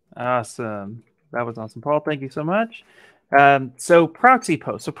 Awesome. That was awesome, Paul. Thank you so much. So proxy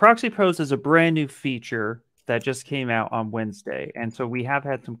pose. So proxy pose is a brand new feature that just came out on Wednesday. And so we have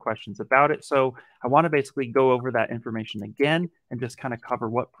had some questions about it. So I want to basically go over that information again and just kind of cover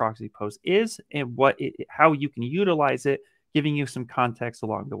what proxy pose is and how you can utilize it, giving you some context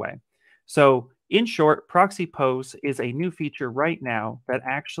along the way. So in short, proxy pose is a new feature right now that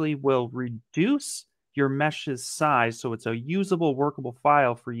actually will reduce your mesh's size so it's a usable, workable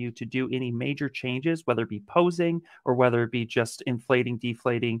file for you to do any major changes, whether it be posing or whether it be just inflating,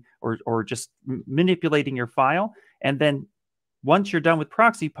 deflating, or just manipulating your file. And then once you're done with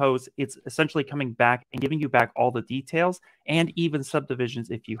proxy pose, it's essentially coming back and giving you back all the details and even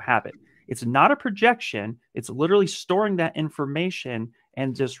subdivisions if you have it. It's not a projection. It's literally storing that information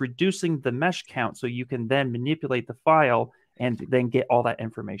and just reducing the mesh count so you can then manipulate the file and then get all that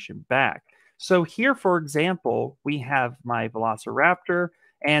information back. So here, for example, we have my Velociraptor,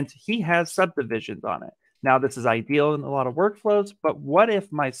 and he has subdivisions on it. Now, this is ideal in a lot of workflows, but what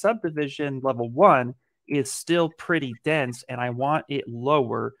if my subdivision level 1 is still pretty dense and I want it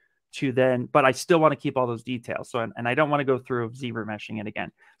lower to then, but I still want to keep all those details. So, and I don't want to go through ZBrush meshing it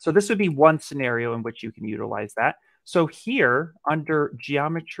again. So this would be one scenario in which you can utilize that. So here under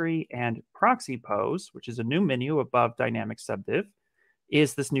geometry and proxy pose, which is a new menu above dynamic subdiv,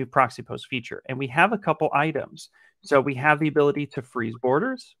 is this new proxy pose feature. And we have a couple items. So we have the ability to freeze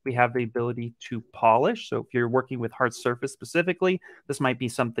borders. We have the ability to polish. So if you're working with hard surface specifically, this might be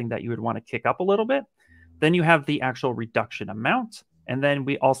something that you would want to kick up a little bit. Then you have the actual reduction amount. And then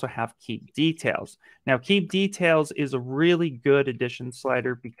we also have keep details. Now, keep details is a really good addition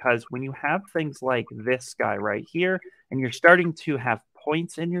slider because when you have things like this guy right here, and you're starting to have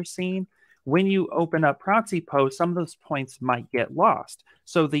points in your scene, when you open up proxy pose, some of those points might get lost.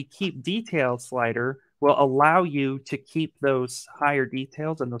 So the keep details slider will allow you to keep those higher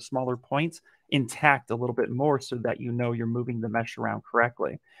details and those smaller points intact a little bit more so that you know you're moving the mesh around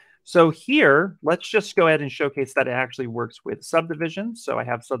correctly. So here, let's just go ahead and showcase that it actually works with subdivisions. So I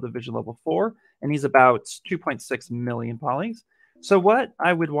have subdivision level 4, and he's about 2.6 million polys. So what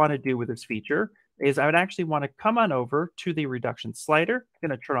I would want to do with this feature is I would actually want to come on over to the reduction slider. I'm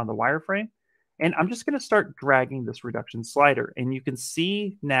going to turn on the wireframe, and I'm just going to start dragging this reduction slider. And you can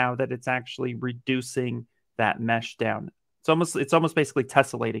see now that it's actually reducing that mesh down. It's almost basically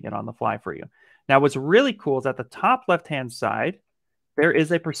tessellating it on the fly for you. Now, what's really cool is at the top left-hand side, there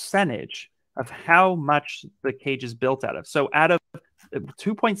is a percentage of how much the cage is built out of. So out of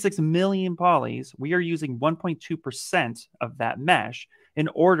 2.6 million polys, we are using 1.2% of that mesh in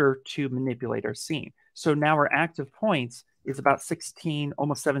order to manipulate our scene. So now our active points is about 16,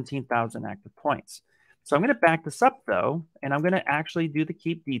 almost 17,000 active points. So I'm going to back this up though, and I'm going to actually do the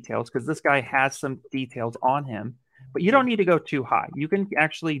keep details because this guy has some details on him. but you don't need to go too high. You can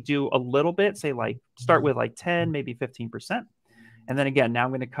actually do a little bit, say like start with like 10, maybe 15%. And then again, now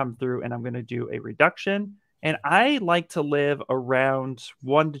I'm going to come through and I'm going to do a reduction. And I like to live around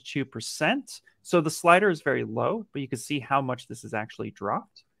 1 to 2%. So the slider is very low, but you can see how much this is actually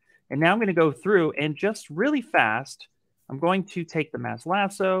dropped. And now I'm going to go through and just really fast, I'm going to take the mass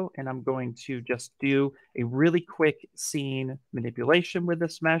lasso and I'm going to just do a really quick scene manipulation with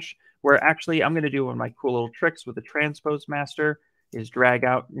this mesh, where actually I'm going to do one of my cool little tricks with the transpose master is drag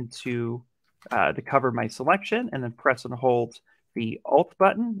out into to cover my selection and then press and hold the Alt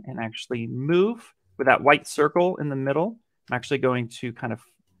button and actually move with that white circle in the middle. I'm actually going to kind of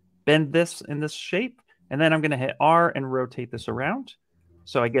bend this in this shape, and then I'm going to hit R and rotate this around.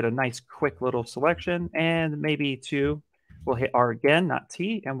 So I get a nice quick little selection, and maybe two, we'll hit R again, not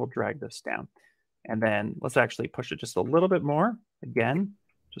T, and we'll drag this down. And then let's actually push it just a little bit more. Again,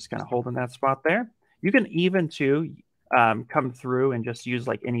 just kind of holding that spot there. You can even too come through and just use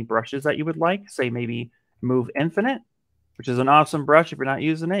like any brushes that you would like. Say maybe Move Infinite, which is an awesome brush. If you're not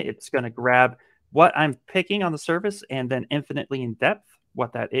using it, it's going to grab what I'm picking on the surface and then infinitely in depth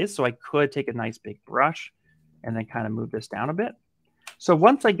what that is. So I could take a nice big brush and then kind of move this down a bit. So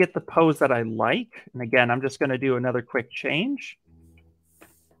once I get the pose that I like, and again, I'm just going to do another quick change.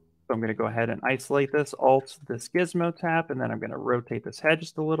 So I'm going to go ahead and isolate this, Alt this gizmo tap, and then I'm going to rotate this head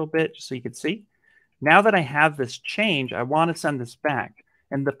just a little bit just so you can see. Now that I have this change, I want to send this back.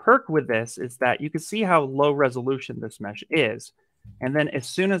 And the perk with this is that you can see how low resolution this mesh is. And then as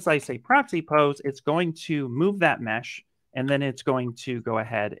soon as I say proxy pose, it's going to move that mesh, and then it's going to go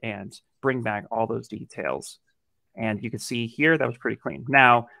ahead and bring back all those details. And you can see here, that was pretty clean.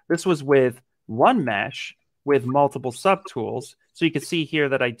 Now, this was with one mesh with multiple subtools. So you can see here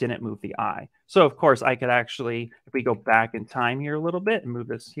that I didn't move the eye. So of course I could actually, if we go back in time here a little bit and move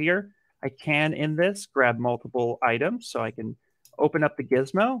this here, I can in this grab multiple items. So I can open up the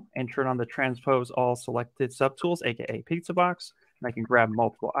gizmo and turn on the transpose all selected subtools, AKA pizza box. And I can grab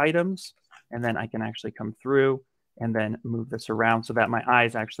multiple items, and then I can actually come through and then move this around so that my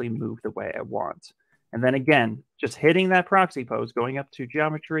eyes actually move the way I want. And then again, just hitting that proxy pose, going up to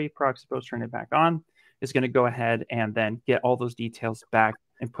geometry, proxy pose, turn it back on, is going to go ahead and then get all those details back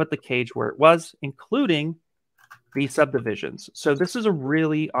and put the cage where it was, including the subdivisions. So this is a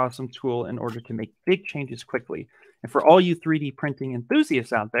really awesome tool in order to make big changes quickly. And for all you 3D printing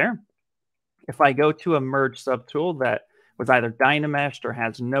enthusiasts out there, if I go to a merge subtool that was either dynameshed or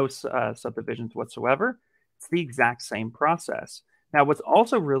has no subdivisions whatsoever, it's the exact same process. Now, what's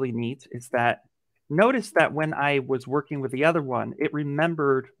also really neat is that notice that when I was working with the other one, it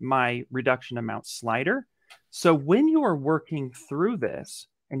remembered my reduction amount slider. So when you are working through this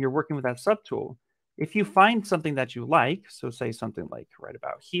and you're working with that subtool, if you find something that you like, so say something like right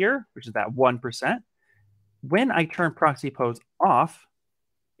about here, which is that 1%, when I turn proxy pose off,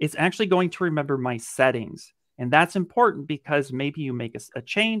 it's actually going to remember my settings. And that's important because maybe you make a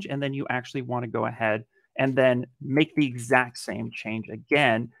change and then you actually want to go ahead and then make the exact same change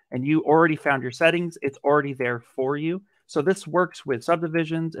again. And you already found your settings. It's already there for you. So this works with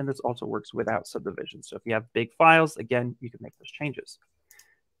subdivisions, and this also works without subdivisions. So if you have big files, again, you can make those changes.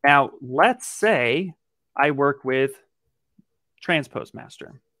 Now, let's say I work with Transpose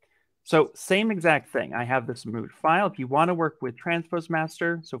Master. So same exact thing. I have this moved file. If you want to work with Transpose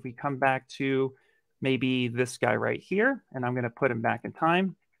Master, so if we come back to maybe this guy right here, and I'm going to put him back in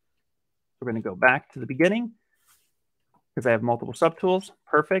time. We're going to go back to the beginning because I have multiple subtools.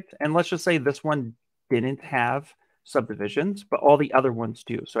 Perfect. And let's just say this one didn't have subdivisions, but all the other ones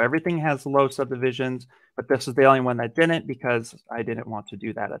do. So everything has low subdivisions, but this is the only one that didn't because I didn't want to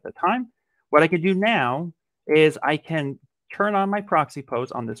do that at the time. What I can do now is I can turn on my proxy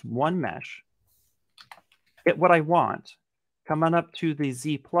pose on this one mesh, get what I want, come on up to the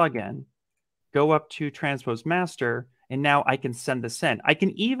Z plugin, go up to Transpose Master, and now I can send this in. I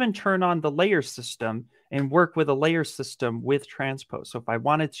can even turn on the layer system and work with a layer system with transpose. So if I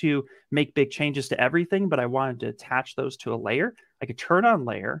wanted to make big changes to everything, but I wanted to attach those to a layer, I could turn on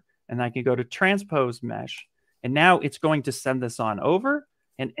layer and I could go to transpose mesh. And now it's going to send this on over.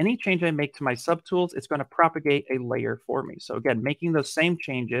 And any change I make to my subtools, it's going to propagate a layer for me. So again, making those same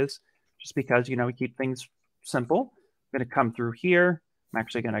changes, just because, you know, we keep things simple. I'm going to come through here. I'm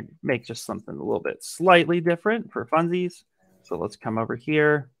actually going to make just something a little bit slightly different for funsies. So let's come over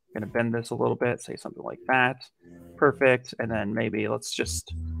here. I'm going to bend this a little bit, say something like that. Perfect. And then maybe let's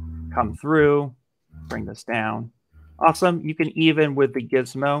just come through, bring this down. Awesome. You can even, with the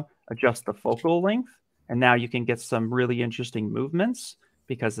gizmo, adjust the focal length. And now you can get some really interesting movements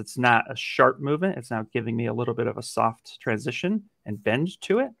because it's not a sharp movement. It's now giving me a little bit of a soft transition and bend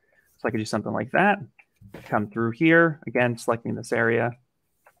to it. So I can do something like that. come through here, again, selecting this area,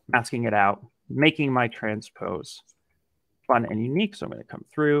 masking it out, making my transpose fun and unique. So I'm going to come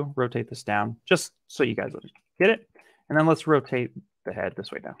through, rotate this down, just so you guys get it. And then let's rotate the head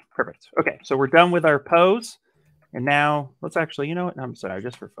this way down. Perfect. Okay, so we're done with our pose. And now let's actually, you know what? I'm sorry,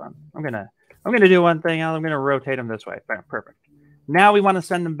 just for fun. I'm gonna do one thing. I'm gonna rotate them this way. Perfect. Now we want to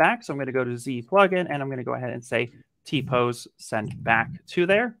send them back. So I'm going to go to Z plugin and I'm going to go ahead and say T-pose send back to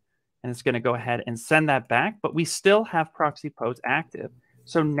there. And it's going to go ahead and send that back, but we still have proxy pose active.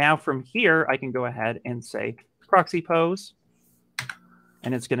 So now from here, I can go ahead and say proxy pose,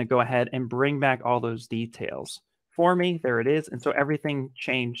 and it's going to go ahead and bring back all those details for me. There it is. And so everything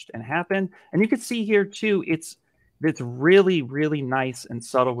changed and happened. And you can see here too, it's really, really nice and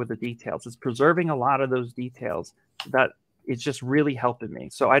subtle with the details. It's preserving a lot of those details that it's just really helping me.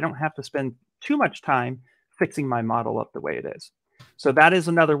 So I don't have to spend too much time fixing my model up the way it is. So that is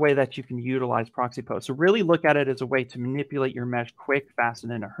another way that you can utilize proxy pose. So really look at it as a way to manipulate your mesh quick, fast,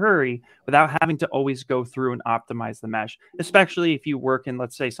 and in a hurry without having to always go through and optimize the mesh, especially if you work in,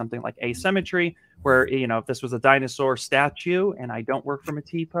 let's say, something like asymmetry, where, you know, if this was a dinosaur statue and I don't work from a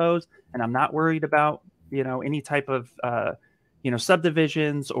T-pose and I'm not worried about, you know, any type of, you know,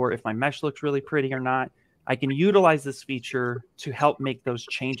 subdivisions or if my mesh looks really pretty or not, I can utilize this feature to help make those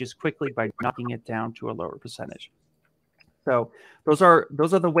changes quickly by knocking it down to a lower percentage. So those are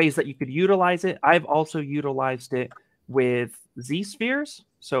the ways that you could utilize it. I've also utilized it with Z-spheres.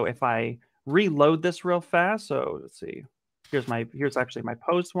 So if I reload this real fast, so let's see, here's actually my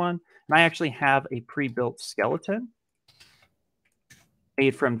posed one, and I actually have a pre-built skeleton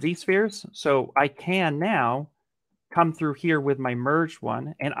made from Z-spheres. So I can now come through here with my merged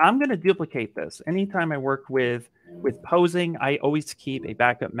one, and I'm going to duplicate this. Anytime I work with posing, I always keep a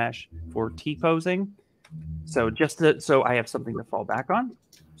backup mesh for T-posing. So so I have something to fall back on.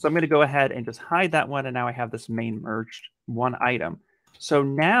 So I'm going to go ahead and just hide that one, and now I have this main merged one item. So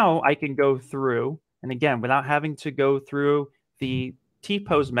now I can go through, and again, without having to go through the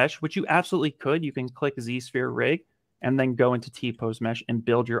T-pose mesh, which you absolutely could. You can click Z-sphere rig and then go into T-pose mesh and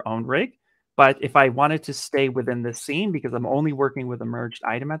build your own rig. But if I wanted to stay within this scene, because I'm only working with a merged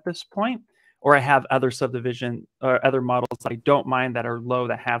item at this point, or I have other subdivision or other models that I don't mind that are low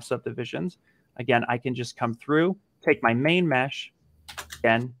that have subdivisions, again, I can just come through, take my main mesh,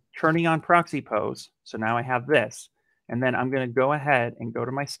 again, turning on proxy pose. So now I have this. And then I'm going to go ahead and go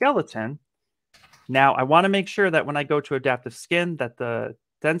to my skeleton. Now I want to make sure that when I go to adaptive skin, that the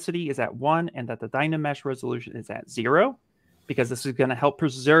density is at 1 and that the Dynamesh resolution is at 0. Because this is going to help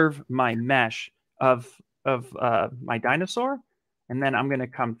preserve my mesh of my dinosaur. And then I'm going to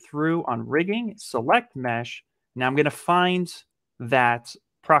come through on rigging, select mesh. Now I'm going to find that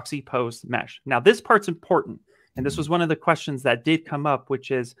proxy pose mesh. Now this part's important. And this was one of the questions that did come up,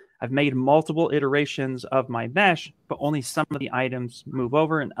 which is I've made multiple iterations of my mesh, but only some of the items move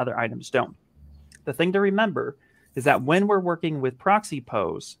over and other items don't. The thing to remember is that when we're working with proxy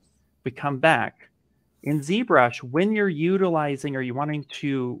pose, we come back. In ZBrush, when you're utilizing or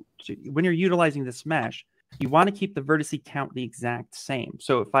when you're utilizing this mesh, you want to keep the vertice count the exact same.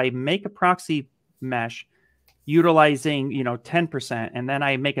 So if I make a proxy mesh utilizing, 10%, and then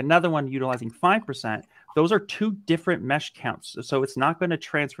I make another one utilizing 5%, those are two different mesh counts. So it's not going to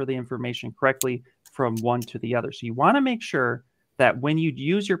transfer the information correctly from one to the other. So you want to make sure that when you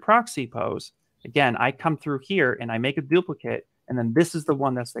use your proxy pose, again, I come through here and I make a duplicate, and then this is the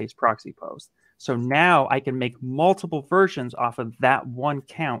one that stays proxy pose. So now I can make multiple versions off of that one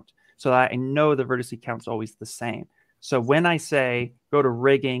count so that I know the vertice count's always the same. So when I say go to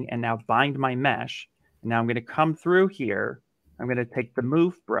rigging and now bind my mesh, now I'm going to come through here. I'm going to take the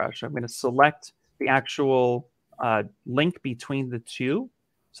move brush. I'm going to select the actual link between the two.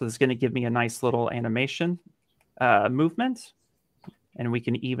 So this is going to give me a nice little animation movement. And we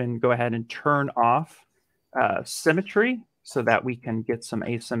can even go ahead and turn off symmetry so that we can get some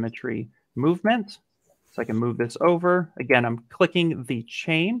asymmetry movement. So I can move this over. Again, I'm clicking the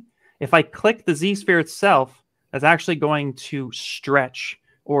chain. If I click the Z-sphere itself, that's actually going to stretch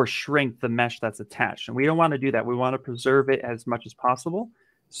or shrink the mesh that's attached. And we don't want to do that. We want to preserve it as much as possible.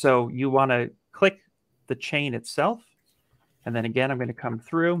 So you want to click the chain itself. And then again, I'm going to come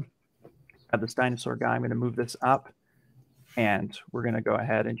through. I have this dinosaur guy. I'm going to move this up. And we're going to go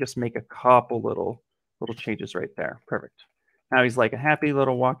ahead and just make a couple little changes right there. Perfect. Now he's like a happy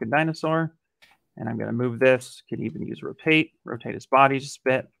little walking dinosaur. And I'm going to move this. Could even use rotate his body just a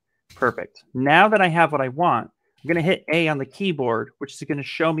bit. Perfect. Now that I have what I want, I'm going to hit A on the keyboard, which is going to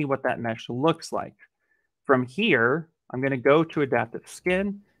show me what that mesh looks like. From here, I'm going to go to adaptive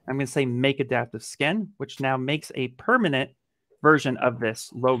skin. I'm going to say make adaptive skin, which now makes a permanent version of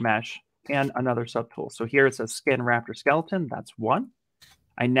this low mesh and another subtool. So here it says skin raptor skeleton. That's one.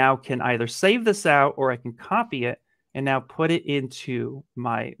 I now can either save this out or I can copy it and now put it into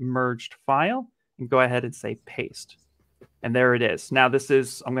my merged file and go ahead and say paste. And there it is. Now this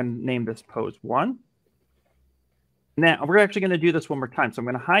is, I'm going to name this pose 1. Now we're actually going to do this one more time. So I'm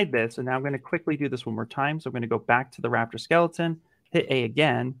going to hide this and now I'm going to quickly do this one more time. So I'm going to go back to the raptor skeleton, hit A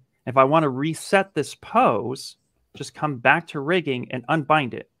again. If I want to reset this pose, just come back to rigging and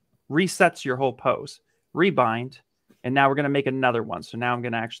unbind it. Resets your whole pose. Rebind. And now we're going to make another one. So now I'm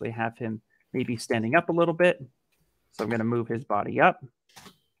going to actually have him maybe standing up a little bit. So I'm going to move his body up.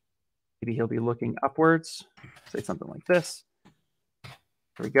 Maybe he'll be looking upwards. Say something like this. Here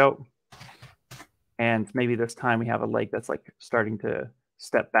we go. And maybe this time we have a leg that's like starting to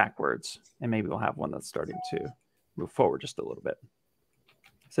step backwards. And maybe we'll have one that's starting to move forward just a little bit.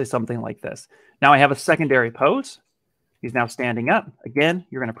 Say something like this. Now I have a secondary pose. He's now standing up. Again,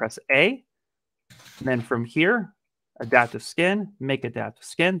 you're going to press A. And then from here, adaptive skin, make adaptive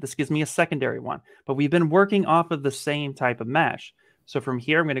skin. This gives me a secondary one. But we've been working off of the same type of mesh. So from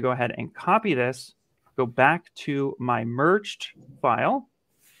here, I'm going to go ahead and copy this, go back to my merged file.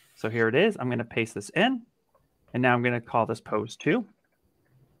 So here it is. I'm going to paste this in. And now I'm going to call this pose 2.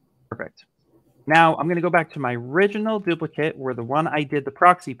 Perfect. Now I'm going to go back to my original duplicate where the one I did the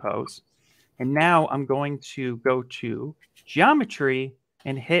proxy pose. And now I'm going to go to geometry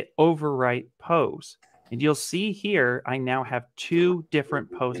and hit overwrite pose. And you'll see here, I now have 2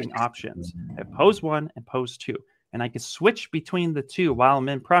 different posing options. I have pose 1 and pose 2. And I can switch between the 2 while I'm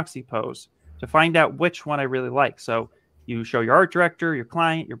in proxy pose to find out which one I really like. So you show your art director, your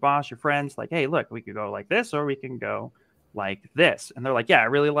client, your boss, your friends, like, hey, look, we could go like this, or we can go like this. And they're like, yeah, I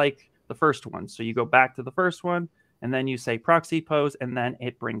really like the first one. So you go back to the first one, and then you say proxy pose, and then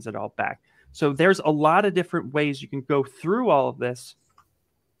it brings it all back. So there's a lot of different ways you can go through all of this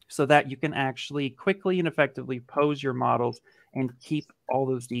so that you can actually quickly and effectively pose your models and keep all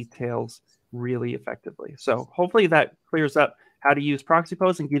those details really effectively. So hopefully that clears up how to use proxy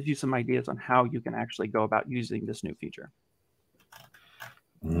pose and gives you some ideas on how you can actually go about using this new feature.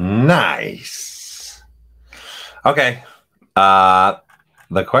 Nice. Okay.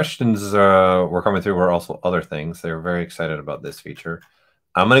 The questions were coming through were also other things. They were very excited about this feature.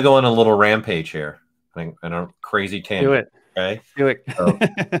 I'm going to go on a little rampage here. In a crazy tangent. Do it. Okay. Do it. So,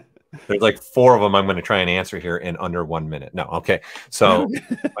 there's like 4 of them I'm going to try and answer here in under 1 minute. No, okay. So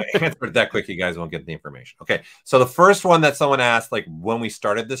if I answer it that quick, you guys won't get the information. Okay. So the first one that someone asked, like when we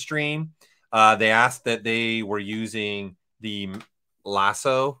started the stream, they asked that they were using the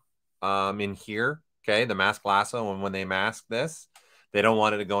lasso in here. Okay. The mask lasso. And when they mask this, they don't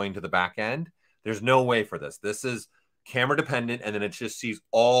want it going to the back end. There's no way for this. This is camera dependent. And then it just sees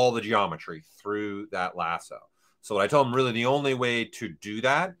all the geometry through that lasso. So what I told them, really the only way to do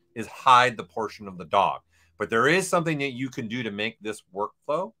that is hide the portion of the dog. But there is something that you can do to make this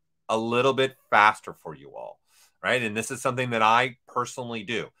workflow a little bit faster for you all, right? And this is something that I personally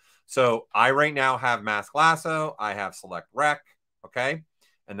do. So I right now have mask lasso, I have select rec, okay?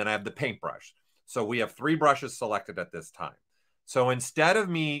 And then I have the paintbrush. So we have 3 brushes selected at this time. So instead of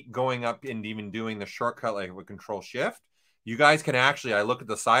me going up and even doing the shortcut like with Control Shift, you guys can actually, I look at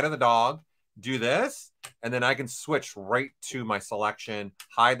the side of the dog, do this, and then I can switch right to my selection,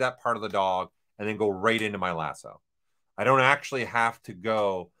 hide that part of the dog, and then go right into my lasso. I don't actually have to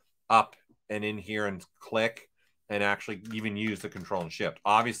go up and in here and click and actually even use the Control and Shift.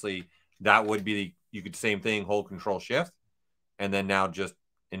 Obviously, that would be, you could same thing, hold Control Shift, and then now just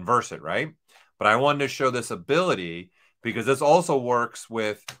inverse it, right? But I wanted to show this ability because this also works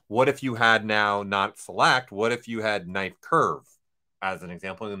with what if you had now not select, what if you had knife curve as an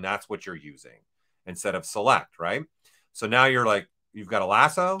example, and that's what you're using instead of select, right? So now you're like, you've got a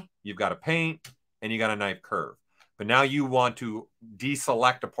lasso, you've got a paint, and you got a knife curve. But now you want to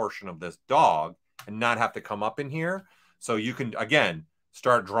deselect a portion of this dog and not have to come up in here. So you can, again,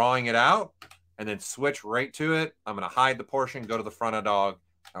 start drawing it out and then switch right to it. I'm going to hide the portion, go to the front of dog,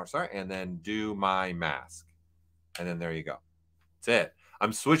 and then do my mask. And then there you go. That's it.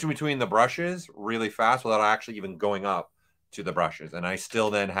 I'm switching between the brushes really fast without actually even going up to the brushes, and I still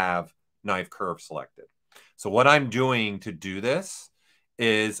then have knife curve selected. So what I'm doing to do this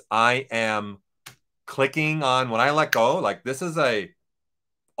is I am clicking on, when I let go, like this is a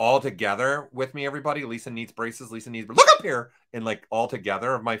all together with me, everybody. Lisa needs braces, Lisa needs, look up here, and like all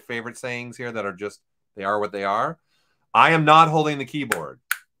together of my favorite sayings here that are just, they are what they are. I am not holding the keyboard,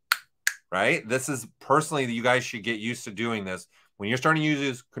 right? This is personally, you guys should get used to doing this. When you're starting to use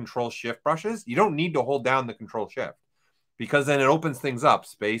these Control Shift brushes, you don't need to hold down the Control Shift, because then it opens things up,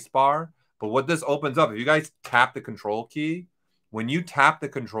 space bar. But what this opens up, if you guys tap the Control key when you tap the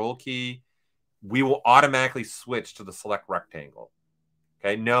control key, we will automatically switch to the select rectangle.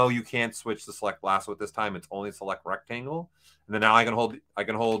 Okay, no, you can't switch to select lasso at this time. It's only select rectangle. And then now I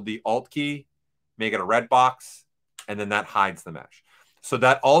can hold the Alt key, make it a red box, and then that hides the mesh. So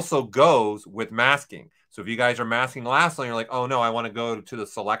that also goes with masking. So if you guys are masking lasso and you're like, oh no, I want to go to the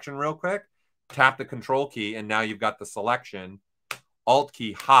selection real quick, tap the control key, and now you've got the selection, Alt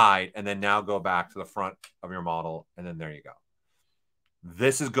key, hide, and then now go back to the front of your model, and then there you go.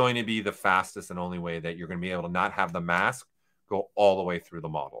 This is going to be the fastest and only way that you're going to be able to not have the mask go all the way through the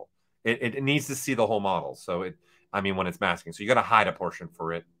model. It needs to see the whole model. So when it's masking. So you got to hide a portion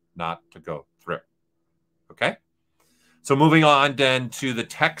for it not to go through. Okay. So moving on then to the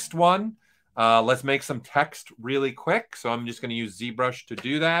text one. Let's make some text really quick. So I'm just going to use ZBrush to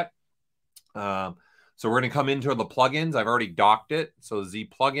do that. So we're going to come into the plugins. I've already docked it. So Z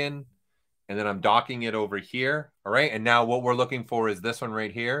plugin, and then I'm docking it over here. All right. And now what we're looking for is this one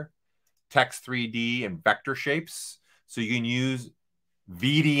right here, text 3D and vector shapes. So you can use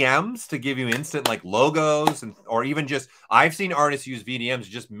VDMs to give you instant like logos, or even just, I've seen artists use VDMs to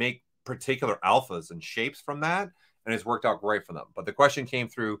just make particular alphas and shapes from that. And it's worked out great for them. But the question came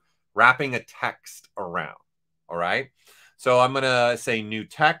through wrapping a text around. All right. So I'm going to say new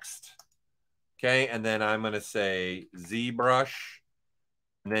text. Okay. And then I'm going to say ZBrush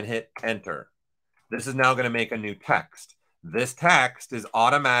and then hit enter. This is now going to make a new text. This text is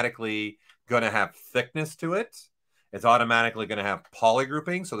automatically going to have thickness to it. It's automatically going to have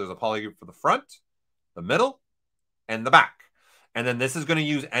polygrouping. So there's a polygroup for the front, the middle, and the back. And then this is going to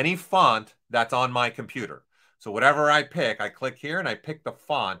use any font that's on my computer. So whatever I pick, I click here and I pick the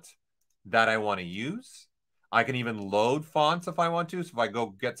font that I want to use. I can even load fonts if I want to. So if I go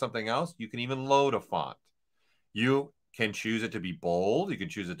get something else, you can even load a font. You can choose it to be bold. You can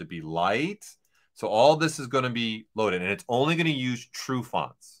choose it to be light. So all this is going to be loaded, and it's only going to use true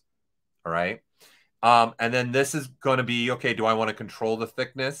fonts. All right. And then this is going to be, okay, do I want to control the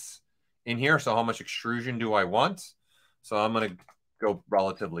thickness in here? So how much extrusion do I want? So I'm going to go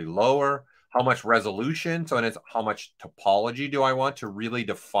relatively lower. How much resolution? So it's how much topology do I want to really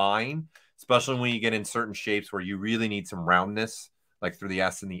define, especially when you get in certain shapes where you really need some roundness, like through the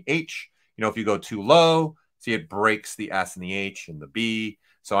S and the H. You know, if you go too low, see, it breaks the S and the H and the B.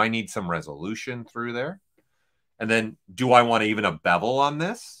 So I need some resolution through there. And then do I want to even a bevel on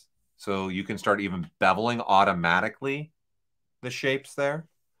this? So you can start even beveling automatically the shapes there,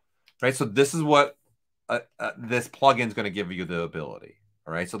 right? So this is what this plugin is going to give you the ability,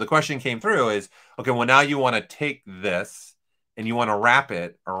 all right? So the question came through is, okay, well, now you want to take this and you want to wrap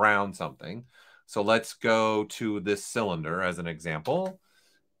it around something. So let's go to this cylinder as an example,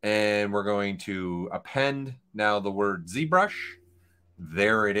 and we're going to append now the word ZBrush.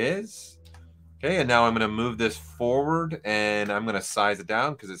 There it is. Okay, and now I'm going to move this forward, and I'm going to size it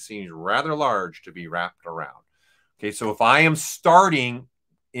down because it seems rather large to be wrapped around. Okay, so if I am starting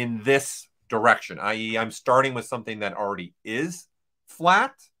in this direction, i.e. I'm starting with something that already is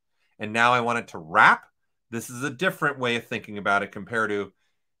flat, and now I want it to wrap, this is a different way of thinking about it compared to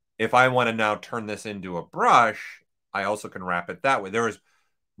if I want to now turn this into a brush, I also can wrap it that way. There is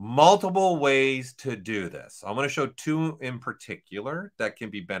multiple ways to do this. I'm going to show two in particular that can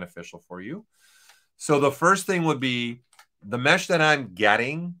be beneficial for you. So the first thing would be the mesh that I'm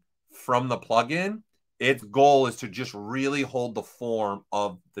getting from the plugin. Its goal is to just really hold the form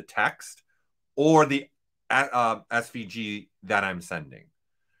of the text or the SVG that I'm sending.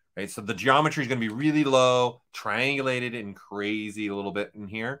 Right? So the geometry is going to be really low, triangulated and crazy a little bit in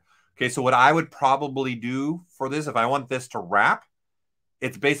here. Okay, so what I would probably do for this, if I want this to wrap,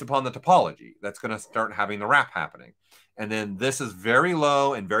 it's based upon the topology. That's going to start having the wrap happening. And then this is very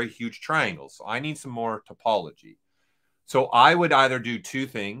low and very huge triangles. So I need some more topology. So I would either do two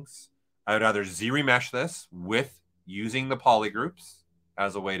things. I would either Z-remesh this with using the polygroups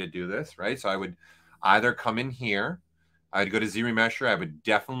as a way to do this, right? So I would either come in here. I'd go to Z-remesher. I would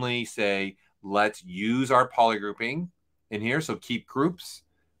definitely say, let's use our polygrouping in here. So keep groups.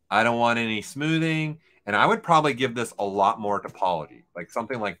 I don't want any smoothing. And I would probably give this a lot more topology, like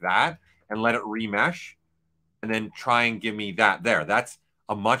something like that, and let it remesh. And then try and give me that there. That's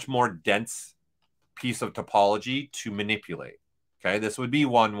a much more dense piece of topology to manipulate. Okay, this would be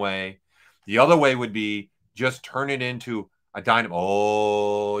one way. The other way would be just turn it into a dynamo.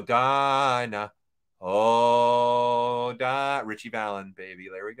 Oh, Dinah. Oh, Richie Valens, baby.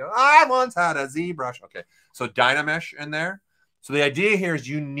 There we go. I once had a ZBrush. Okay, so Dynamesh in there. So the idea here is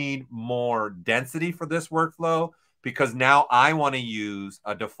you need more density for this workflow because now I want to use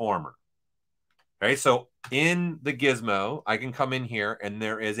a deformer. Okay, so in the gizmo, I can come in here and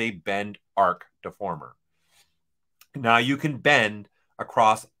there is a bend arc deformer. Now you can bend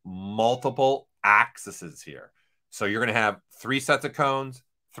across multiple axes here. So you're going to have 3 sets of cones,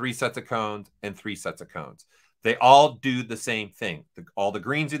 3 sets of cones, and 3 sets of cones. They all do the same thing. All the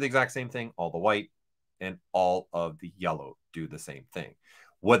greens do the exact same thing. All the white and all of the yellow do the same thing.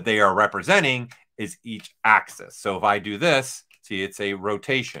 What they are representing is each axis. So if I do this, see, it's a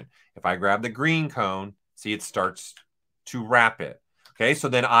rotation. If I grab the green cone, see, it starts to wrap it. Okay, so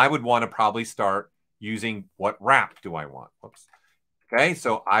then I would want to probably start using what wrap do I want? Whoops. Okay,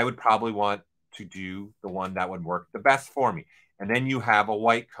 so I would probably want to do the one that would work the best for me. And then you have a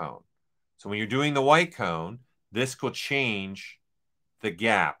white cone. So when you're doing the white cone, this could change the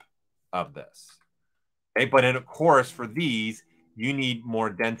gap of this. Okay, but of course, for these, you need more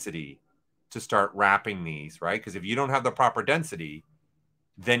density to start wrapping these, right? Because if you don't have the proper density,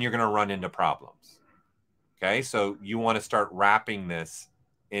 then you're going to run into problems. Okay, so you want to start wrapping this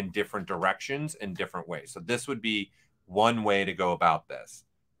in different directions in different ways. So this would be one way to go about this,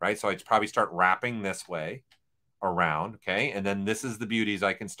 right? So I'd probably start wrapping this way around, okay? And then this is the beauties.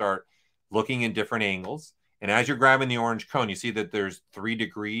 I can start looking in different angles. And as you're grabbing the orange cone, you see that there's 3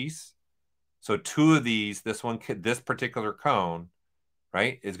 degrees. So 2 of these, this particular cone,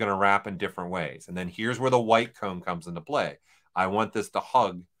 right, is going to wrap in different ways. And then here's where the white cone comes into play. I want this to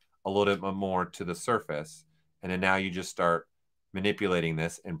hug a little bit more to the surface. And then now you just start manipulating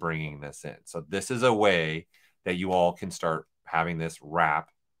this and bringing this in. So this is a way that you all can start having this wrap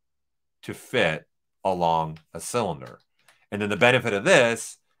to fit along a cylinder. And then the benefit of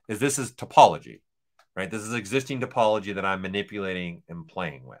this is topology, right? This is existing topology that I'm manipulating and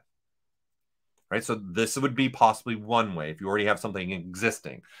playing with, right? So this would be possibly one way if you already have something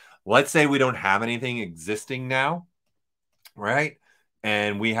existing. Let's say we don't have anything existing now, right?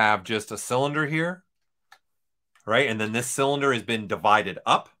 And we have just a cylinder here, right? And then this cylinder has been divided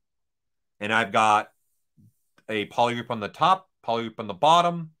up, and I've got a polygroup on the top, polygroup on the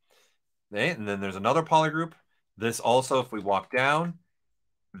bottom, okay? And then there's another polygroup. This also, if we walk down,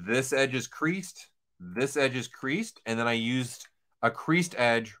 this edge is creased, this edge is creased, and then I used a creased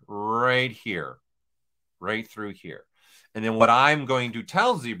edge right here, right through here. And then what I'm going to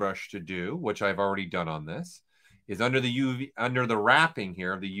tell ZBrush to do, which I've already done on this, is under the wrapping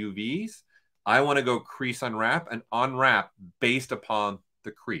here of the UVs, I want to go crease unwrap and unwrap based upon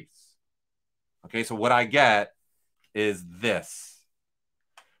the crease. Okay, so what I get is this,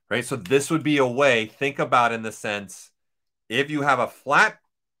 right? So this would be a way, think about in the sense, if you have a flat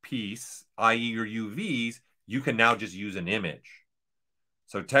piece, i.e. your UVs, you can now just use an image.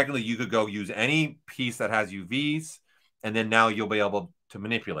 So technically you could go use any piece that has UVs, and then now you'll be able to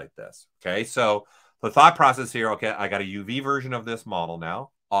manipulate this. Okay, so the thought process here, okay, I got a UV version of this model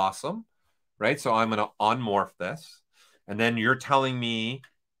now. Awesome, right? So I'm going to unmorph this. And then you're telling me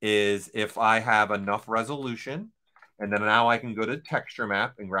is if I have enough resolution, and then now I can go to texture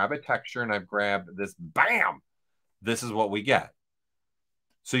map and grab a texture, and I've grabbed this, bam, this is what we get.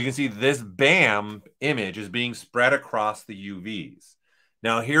 So you can see this BAM image is being spread across the UVs.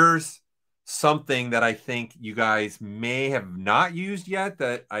 Now here's something that I think you guys may have not used yet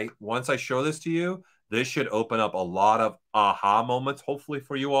that once I show this to you, this should open up a lot of aha moments, hopefully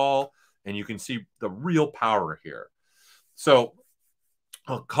for you all, and you can see the real power here. So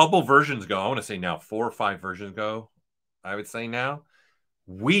a couple versions ago, I want to say now 4 or 5 versions ago, I would say now,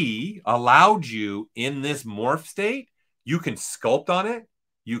 we allowed you in this morph state, you can sculpt on it,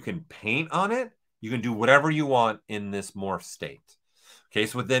 you can paint on it, you can do whatever you want in this morph state. Okay,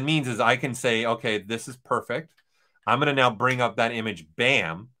 so what that means is I can say, okay, this is perfect. I'm going to now bring up that image,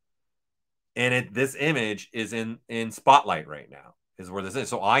 bam, and this image is in Spotlight right now, is where this is.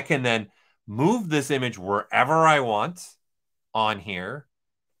 So I can then move this image wherever I want on here.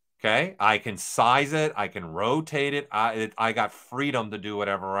 Okay, I can size it, I can rotate it. I got freedom to do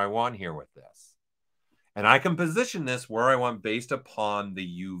whatever I want here with this. And I can position this where I want based upon the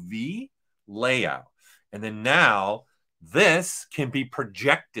UV layout. And then now this can be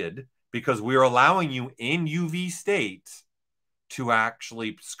projected because we're allowing you in UV state to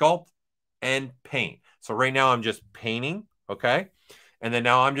actually sculpt and paint. So right now I'm just painting, okay? And then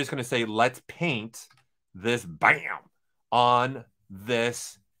now I'm just going to say, let's paint this, bam, on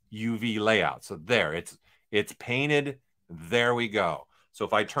this UV layout. So there, it's painted. There we go. So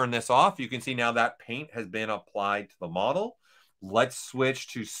if I turn this off, you can see now that paint has been applied to the model. Let's switch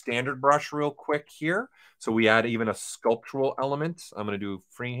to standard brush real quick here. So we add even a sculptural element. I'm going to do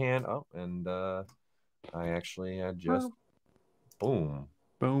freehand. Oh, and I actually just boom,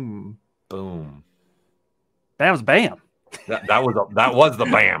 boom, boom. That was bam. That was the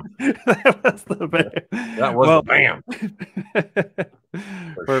bam. That was the bam. That was the bam.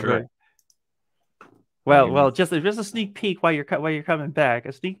 Perfect. Sure. Well, just a sneak peek while you're coming back.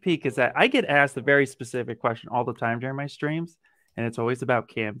 A sneak peek is that I get asked a very specific question all the time during my streams, and it's always about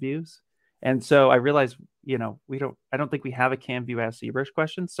cam views. And so I realize, I don't think we have a cam view Ask ZBrush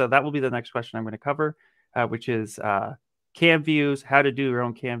question. So that will be the next question I'm going to cover, which is cam views, how to do your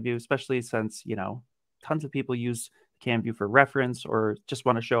own cam view, especially since, tons of people use cam view for reference or just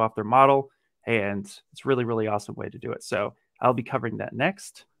want to show off their model. And it's really, really awesome way to do it. So I'll be covering that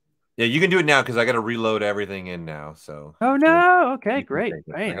next. Yeah, you can do it now because I got to reload everything in now. So. Oh no! Okay, great.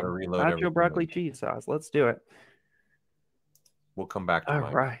 I got to reload nacho broccoli cheese sauce. Let's do it. We'll come back to All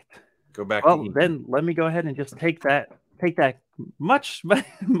mine. Right. Go back. Well, then let me go ahead and just take that. Much.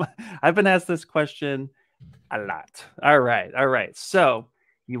 I've been asked this question a lot. All right. So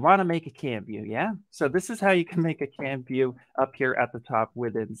you want to make a cam view, yeah? So this is how you can make a cam view up here at the top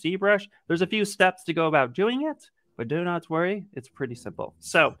within ZBrush. There's a few steps to go about doing it, but do not worry. It's pretty simple.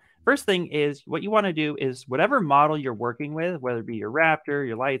 So first thing is what you want to do is whatever model you're working with, whether it be your raptor,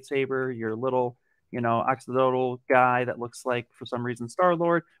 your lightsaber, your little, occidental guy that looks like, for some reason,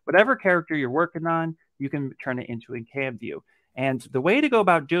 Star-Lord, whatever character you're working on, you can turn it into a cam view. And the way to go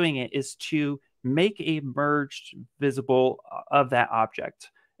about doing it is to make a merged visible of that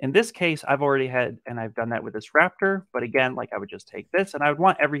object. In this case, I've already had, and I've done that with this raptor, but again, I would just take this and I would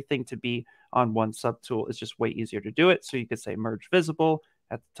want everything to be on one subtool. It's just way easier to do it. So you could say merge visible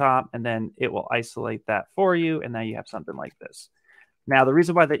at the top, and then it will isolate that for you. And now you have something like this. Now, the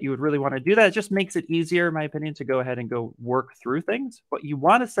reason why that you would really want to do that, it just makes it easier, in my opinion, to go ahead and go work through things. But you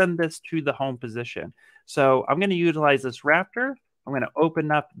want to send this to the home position. So I'm going to utilize this raptor. I'm going to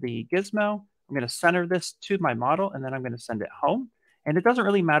open up the gizmo. I'm going to center this to my model, and then I'm going to send it home. And it doesn't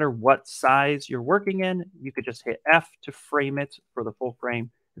really matter what size you're working in. You could just hit F to frame it for the full frame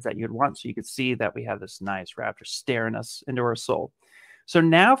that you'd want. So you could see that we have this nice raptor staring us into our soul. So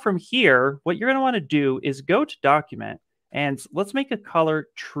now from here, what you're going to want to do is go to Document, and let's make a color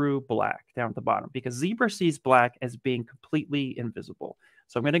true black down at the bottom, because ZBrush sees black as being completely invisible.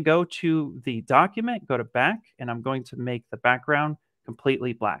 So I'm going to go to the document, go to back, and I'm going to make the background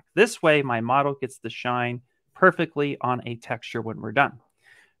completely black. This way, my model gets to shine perfectly on a texture when we're done.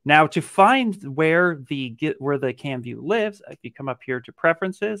 Now, to find where the cam view lives, if you come up here to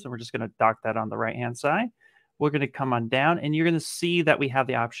Preferences, and we're just going to dock that on the right-hand side, we're going to come on down, and you're going to see that we have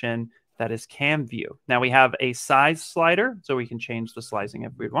the option that is cam view. Now we have a size slider, so we can change the slicing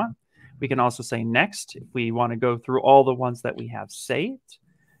if we want. We can also say next if we want to go through all the ones that we have saved.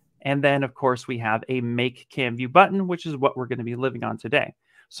 And then, of course, we have a make cam view button, which is what we're going to be living on today.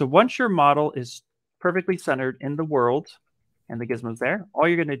 So once your model is perfectly centered in the world and the gizmo's there, all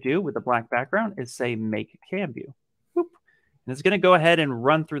you're going to do with the black background is say make cam view. Boop. And it's going to go ahead and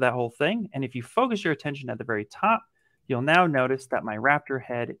run through that whole thing. And if you focus your attention at the very top, you'll now notice that my raptor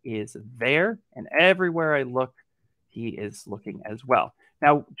head is there, and everywhere I look, he is looking as well.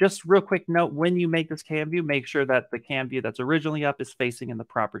 Now, just real quick note, when you make this cam view, make sure that the cam view that's originally up is facing in the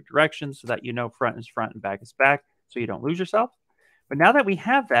proper direction so that you know front is front and back is back, so you don't lose yourself. But now that we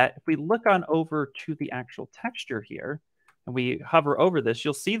have that, if we look on over to the actual texture here, and we hover over this,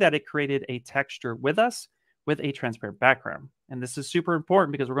 you'll see that it created a texture with us with a transparent background. And this is super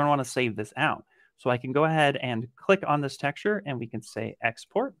important because we're going to want to save this out. So I can go ahead and click on this texture, and we can say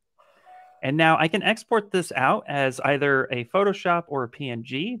export. And now I can export this out as either a Photoshop or a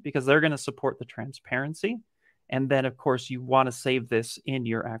PNG because they're going to support the transparency. And then, of course, you want to save this in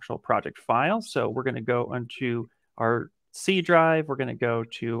your actual project file. So we're going to go into our C drive. We're going to go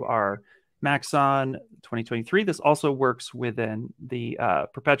to our Maxon 2023. This also works within the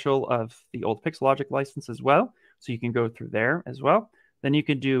perpetual of the old Pixelogic license as well. So you can go through there as well. Then you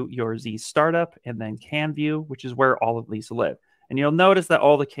can do your Z startup and then cam view, which is where all of these live. And you'll notice that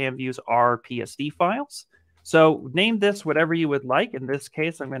all the cam views are PSD files. So name this whatever you would like. In this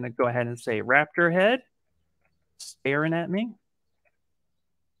case, I'm going to go ahead and say raptor head staring at me.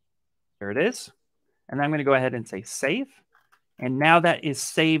 There it is. And I'm going to go ahead and say save. And now that is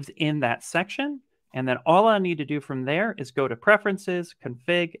saved in that section. And then all I need to do from there is go to Preferences,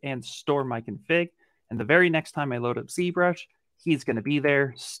 Config, and Store my config. And the very next time I load up ZBrush, he's going to be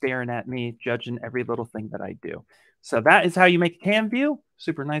there staring at me, judging every little thing that I do. So that is how you make a cam view.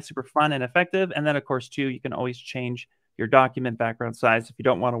 Super nice, super fun, and effective. And then, of course, too, you can always change your document background size if you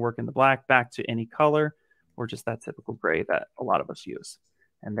don't want to work in the black back to any color or just that typical gray that a lot of us use.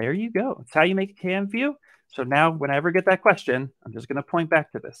 And there you go. It's how you make a cam view. So now when I ever get that question, I'm just going to point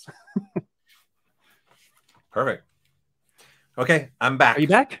back to this. Perfect. Okay, I'm back. Are you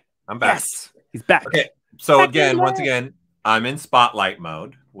back? I'm back. Yes, he's back. Okay, so again, once again, I'm in spotlight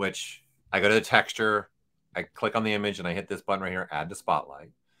mode, which I go to the texture, I click on the image, and I hit this button right here, add to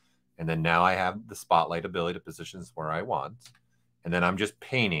spotlight. And then now I have the spotlight ability to position this where I want. And then I'm just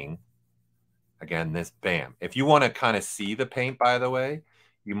painting, again, this bam. If you want to kind of see the paint, by the way,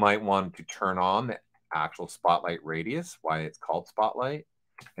 you might want to turn on the actual spotlight radius, why it's called spotlight.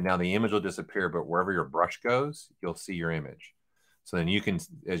 And now the image will disappear, but wherever your brush goes, you'll see your image. So then you can,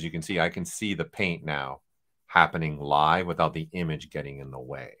 as you can see, I can see the paint now happening live without the image getting in the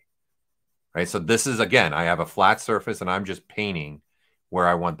way. Right? So this is, again, I have a flat surface and I'm just painting where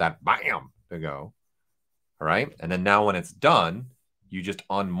I want that bam to go. All right. And then now when it's done, you just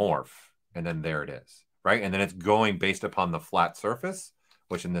unmorph and then there it is. Right. And then it's going based upon the flat surface,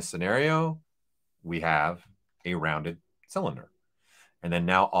 which in this scenario, we have a rounded cylinder. And then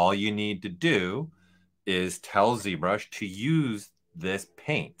now all you need to do is tell ZBrush to use this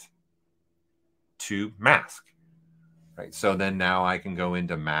paint to mask. Right. So then now I can go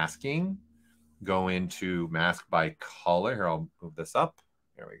into masking, go into mask by color. Here, I'll move this up.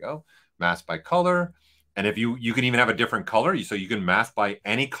 There we go. Mask by color. And if you can even have a different color. So you can mask by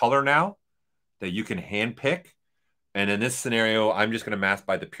any color now that you can hand pick. And in this scenario, I'm just going to mask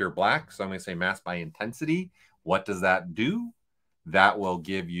by the pure black. So I'm going to say mask by intensity. What does that do? That will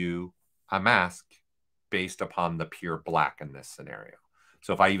give you a mask based upon the pure black in this scenario.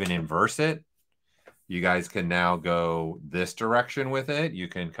 So if I even inverse it, you guys can now go this direction with it. You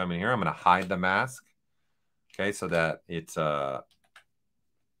can come in here. I'm going to hide the mask. Okay, so that it's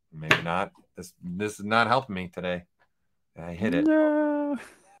maybe not. This is not helping me today. I hit it. No.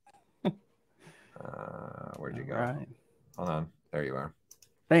 Where'd you go? Right. Hold on. There you are.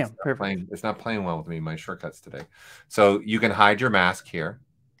 Bam. Perfect. It's not playing well with me, my shortcuts today. So you can hide your mask here.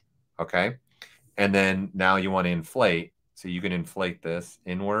 Okay. And then now you want to inflate. So you can inflate this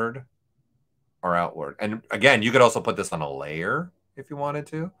inward or outward. And again, you could also put this on a layer if you wanted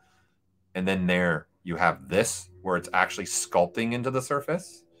to. And then there you have this where it's actually sculpting into the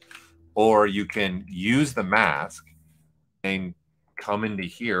surface. Or you can use the mask and come into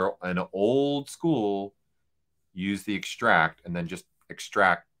here, an old school, use the extract and then just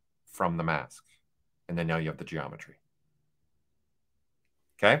extract from the mask. And then now you have the geometry.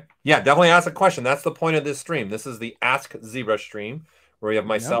 Okay. Yeah, definitely ask a question. That's the point of this stream. This is the Ask ZBrush stream where we have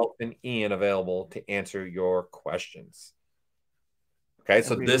myself and Ian available to answer your questions. Okay.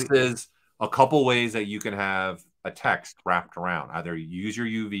 So this is a couple ways that you can have a text wrapped around. Either use your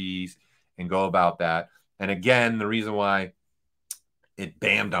UVs and go about that. And again, the reason why it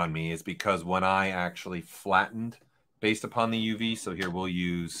bammed on me is because when I actually flattened based upon the UV, so here we'll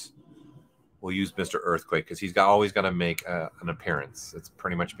use Mr. Earthquake because he's always going to make an appearance. It's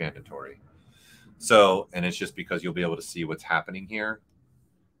pretty much mandatory. So, and it's just because you'll be able to see what's happening here.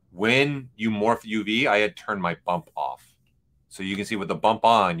 When you morph UV, I had turned my bump off. So you can see with the bump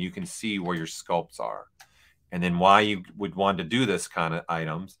on, you can see where your sculpts are. And then why you would want to do this kind of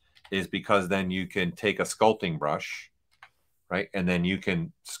items is because then you can take a sculpting brush, right? And then you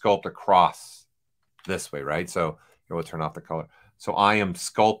can sculpt across this way, right? So here we'll turn off the color. So I am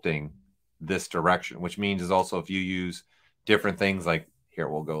sculpting this direction, which means is also if you use different things like here,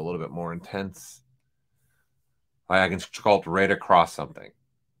 we'll go a little bit more intense. I can sculpt right across something.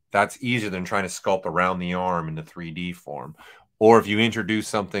 That's easier than trying to sculpt around the arm in the 3D form. Or if you introduce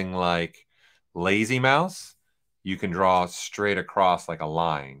something like Lazy Mouse, you can draw straight across like a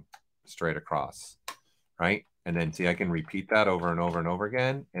line, straight across, right? And then see, I can repeat that over and over and over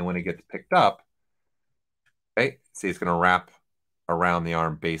again. And when it gets picked up, okay, see, it's going to wrap around the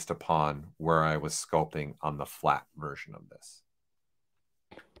arm based upon where I was sculpting on the flat version of this.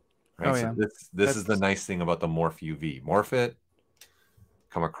 Right? Oh, so yeah. this is the nice thing about the morph UV. Morph it,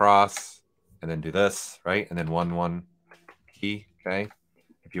 come across, and then do this, right? And then one key, okay?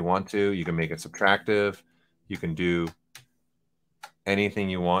 If you want to, you can make it subtractive. You can do anything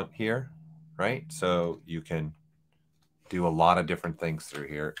you want here, right? So you can do a lot of different things through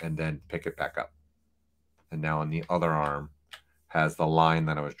here and then pick it back up. And now on the other arm has the line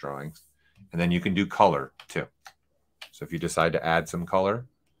that I was drawing. And then you can do color too. So if you decide to add some color,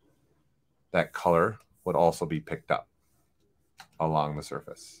 that color would also be picked up along the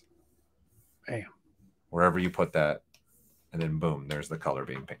surface. Bam. Wherever you put that, and then boom, there's the color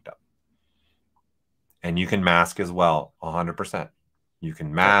being picked up. And you can mask as well, 100%. You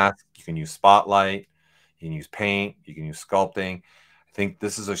can mask, you can use spotlight, you can use paint, you can use sculpting. I think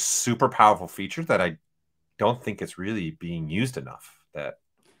this is a super powerful feature that I don't think it's really being used enough.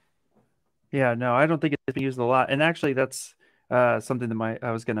 Yeah, no, I don't think it's been used a lot. And actually, that's something that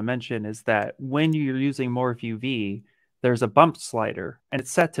I was going to mention is that when you're using Morph UV, there's a bump slider and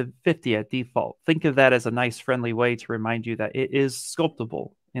it's set to 50 at default. Think of that as a nice, friendly way to remind you that it is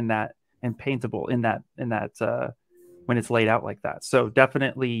sculptable in that and paintable in that when it's laid out like that. So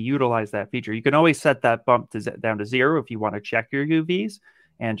definitely utilize that feature. You can always set that bump down to 0 if you want to check your UVs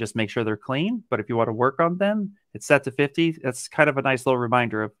and just make sure they're clean. But if you want to work on them, it's set to 50. That's kind of a nice little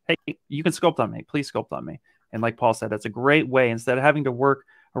reminder of, hey, you can sculpt on me. Please sculpt on me. And like Paul said, that's a great way. Instead of having to work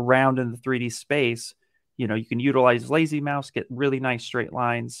around in the 3D space, you know, you can utilize lazy mouse, get really nice straight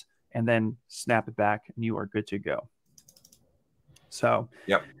lines, and then snap it back, and you are good to go. So,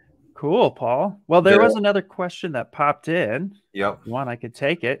 yep. Cool, Paul. Well, there was another question that popped in. Yep. One, I could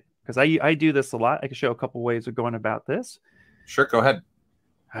take it because I do this a lot. I can show a couple ways of going about this. Sure, go ahead.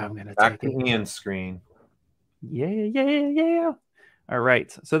 I'm going to take it. Back to Ian's screen. Yeah. All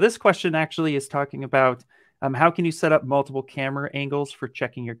right. So this question actually is talking about how can you set up multiple camera angles for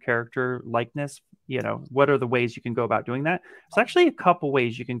checking your character likeness? You know, what are the ways you can go about doing that? There's actually a couple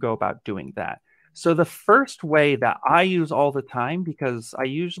ways you can go about doing that. So the first way that I use all the time, because I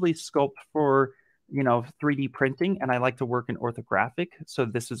usually sculpt for, you know, 3D printing, and I like to work in orthographic. So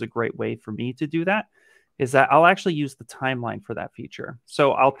this is a great way for me to do that, is that I'll actually use the timeline for that feature.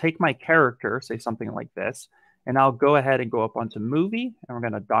 So I'll take my character, say something like this, and I'll go ahead and go up onto movie, and we're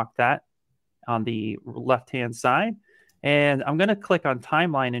going to dock that on the left-hand side. And I'm going to click on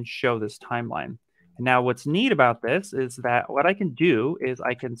timeline and show this timeline. Now, what's neat about this is that what I can do is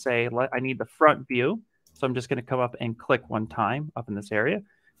I can say, I need the front view. So I'm just going to come up and click one time up in this area.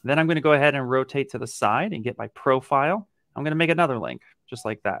 Then I'm going to go ahead and rotate to the side and get my profile. I'm going to make another link just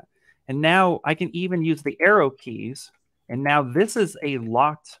like that. And now I can even use the arrow keys. And now this is a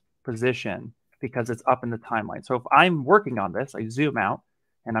locked position because it's up in the timeline. So if I'm working on this, I zoom out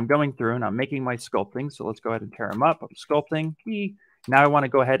and I'm going through and I'm making my sculpting. So let's go ahead and tear them up. I'm sculpting. Now I want to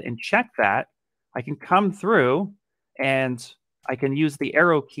go ahead and check that. I can come through and I can use the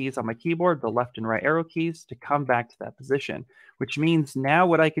arrow keys on my keyboard, the left and right arrow keys, to come back to that position, which means now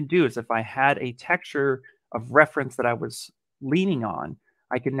what I can do is if I had a texture of reference that I was leaning on,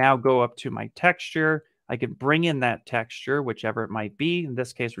 I can now go up to my texture. I can bring in that texture, whichever it might be. In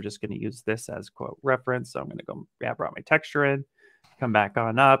this case, we're just going to use this as quote reference. So I'm going to go, I brought my texture in, come back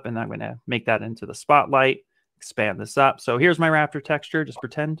on up, and I'm going to make that into the spotlight. Expand this up. So here's my raptor texture, just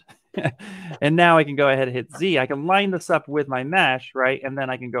pretend. And now I can go ahead and hit Z. I can line this up with my mesh, right? And then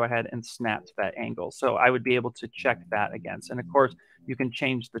I can go ahead and snap to that angle. So I would be able to check that against. And of course, you can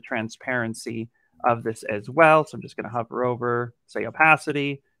change the transparency of this as well. So I'm just going to hover over, say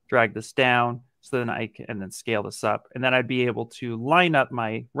opacity, drag this down. So then I can, and then scale this up. And then I'd be able to line up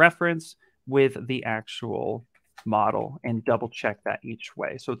my reference with the actual model and double check that each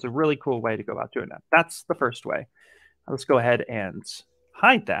way. So it's a really cool way to go about doing that. That's the first way. Let's go ahead and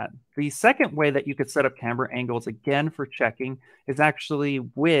hide that. The second way that you could set up camera angles again for checking is actually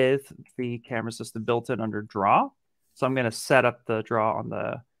with the camera system built in under draw. So I'm going to set up the draw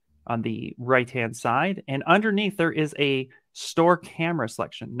on the right hand side, and underneath there is a store camera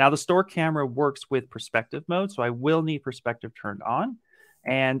selection. Now the store camera works with perspective mode, so I will need perspective turned on.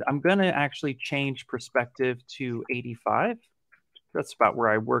 And I'm going to actually change perspective to 85. That's about where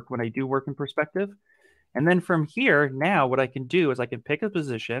I work when I do work in perspective. And then from here, now what I can do is I can pick a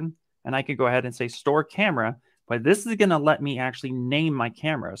position and I can go ahead and say store camera, but this is going to let me actually name my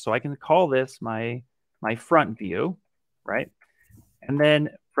camera. So I can call this my front view, right? And then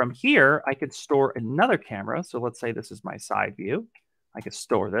from here, I could store another camera. So let's say this is my side view. I could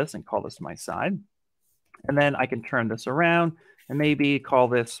store this and call this my side. And then I can turn this around and maybe call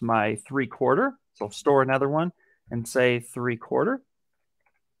this my 3/4. So I'll store another one and say 3/4.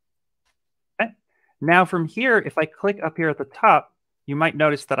 Okay. Now from here, if I click up here at the top, you might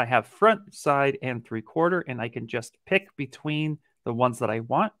notice that I have front, side, and 3/4, and I can just pick between the ones that I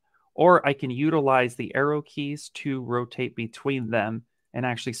want, or I can utilize the arrow keys to rotate between them and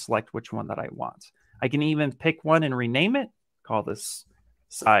actually select which one that I want. I can even pick one and rename it, call this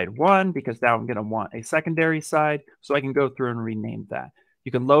side 1, because now I'm going to want a secondary side, so I can go through and rename that.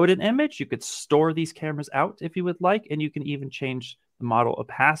 You can load an image, you could store these cameras out if you would like, and you can even change the model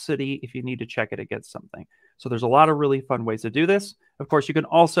opacity if you need to check it against something. So there's a lot of really fun ways to do this. Of course, you can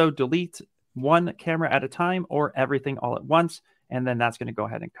also delete one camera at a time or everything all at once, and then that's going to go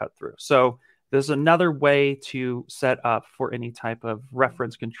ahead and cut through. So there's another way to set up for any type of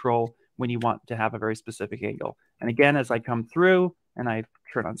reference control when you want to have a very specific angle. And again, as I come through and I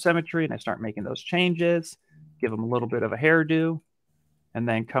turn on symmetry and I start making those changes, give them a little bit of a hairdo, and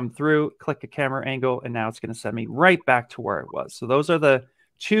then come through, click a camera angle, and now it's going to send me right back to where it was. So those are the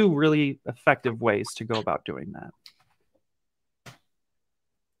two really effective ways to go about doing that.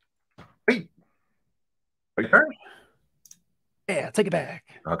 Yeah, take it back.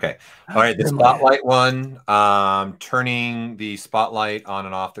 Okay. All right. The spotlight one, turning the spotlight on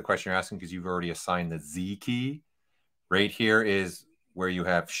and off, the question you're asking, because you've already assigned the Z key. Right here is where you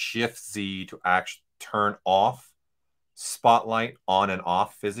have Shift Z to actually turn off spotlight on and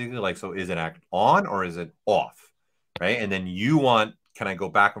off physically. Like, so is it act on or is it off? Right. And then you want, can I go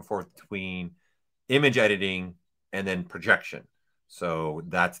back and forth between image editing and then projection? So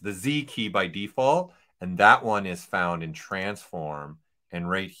that's the Z key by default. And that one is found in transform and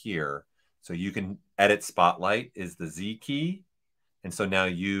right here. So you can edit spotlight is the Z key. And so now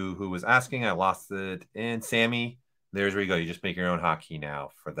you who was asking, I lost it. And Sammy, there's where you go. You just make your own hotkey now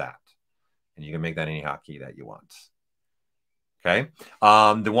for that. And you can make that any hotkey that you want. Okay.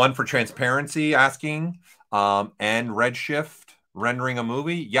 The one for transparency asking and Redshift rendering a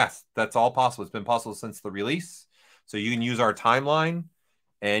movie. Yes, that's all possible. It's been possible since the release. So you can use our timeline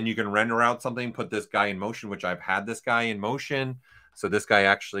and you can render out something, put this guy in motion, which I've had this guy in motion. So this guy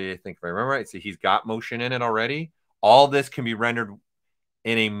actually, I think if I remember right, see he's got motion in it already. All this can be rendered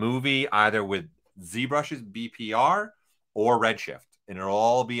in a movie either with ZBrush's BPR or Redshift. And it'll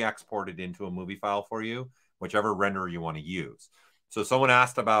all be exported into a movie file for you, whichever renderer you want to use. So someone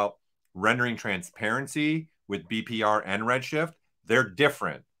asked about rendering transparency with BPR and Redshift. They're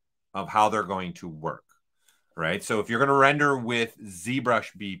different of how they're going to work, right? So if you're going to render with ZBrush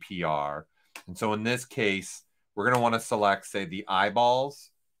BPR, and so in this case, we're going to want to select, say, the eyeballs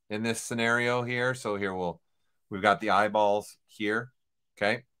in this scenario here. So here we've got the eyeballs here,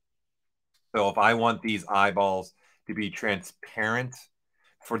 okay? So if I want these eyeballs to be transparent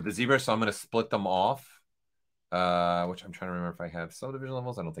for the ZBrush, so I'm going to split them off, which I'm trying to remember if I have subdivision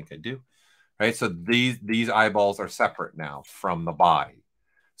levels. I don't think I do. Right, so these eyeballs are separate now from the body.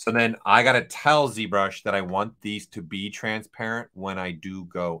 So then I got to tell ZBrush that I want these to be transparent when I do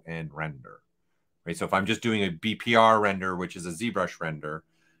go and render. Right, so if I'm just doing a BPR render, which is a ZBrush render,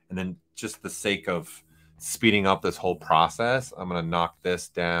 and then just the sake of speeding up this whole process, I'm going to knock this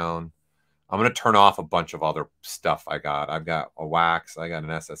down. I'm going to turn off a bunch of other stuff I got. I've got a wax. I got an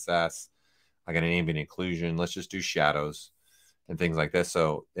SSS. I got an ambient occlusion. Let's just do shadows and things like this.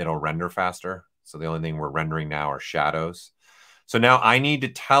 So it'll render faster. So the only thing we're rendering now are shadows. So now I need to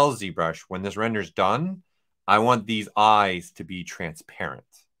tell ZBrush when this render's done, I want these eyes to be transparent.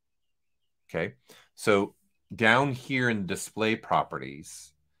 Okay. So down here in display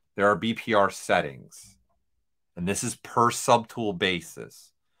properties, there are BPR settings. And this is per subtool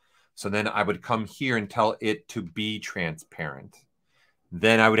basis. So then I would come here and tell it to be transparent.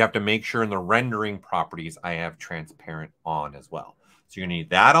 Then I would have to make sure in the rendering properties I have transparent on as well. So you're going to need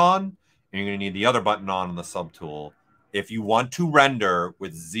that on, and you're going to need the other button on the subtool if you want to render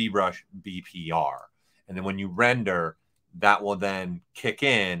with ZBrush BPR. And then when you render, that will then kick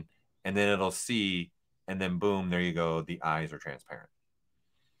in, and then it'll see, and then boom, there you go, the eyes are transparent.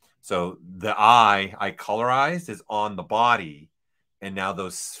 So the eye I colorized is on the body, and now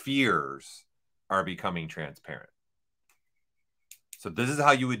those spheres are becoming transparent. So this is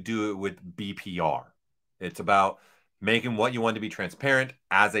how you would do it with BPR. It's about making what you want to be transparent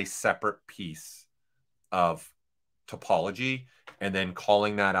as a separate piece of topology and then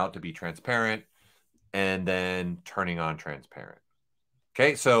calling that out to be transparent and then turning on transparent.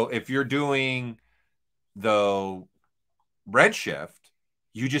 Okay, so if you're doing the Redshift,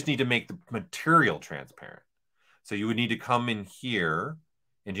 you just need to make the material transparent. So you would need to come in here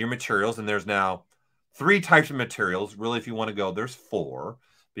into your materials, and there's now 3 types of materials. Really, if you want to go, there's 4,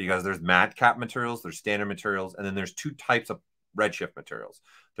 because there's matte cap materials, there's standard materials, and then there's 2 types of Redshift materials.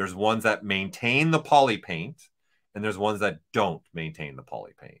 There's ones that maintain the poly paint, and there's ones that don't maintain the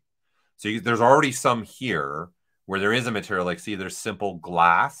poly paint. So there's already some here where there is a material, like see, there's simple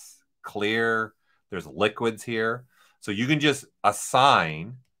glass, clear, there's liquids here. So you can just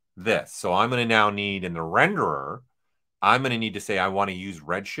assign this. So I'm going to now need in the renderer, I'm going to need to say I want to use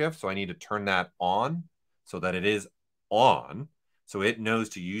Redshift. So I need to turn that on so that it is on. So it knows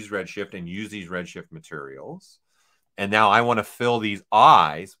to use Redshift and use these Redshift materials. And now I want to fill these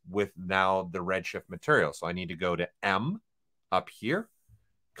eyes with now the Redshift material. So I need to go to M up here,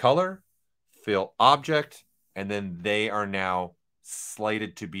 color, fill object, and then they are now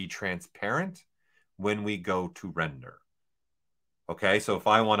slated to be transparent when we go to render. Okay, so if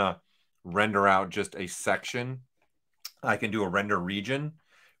I want to render out just a section, I can do a render region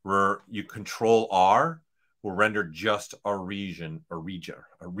where you control R will render just a region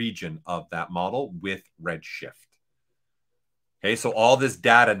of that model with Redshift. Okay, so all this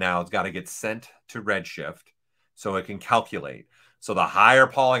data now has got to get sent to Redshift so it can calculate. So the higher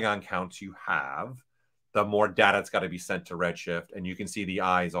polygon counts you have, the more data it's got to be sent to Redshift, and you can see the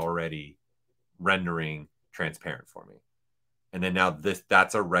eyes already rendering transparent for me. And then now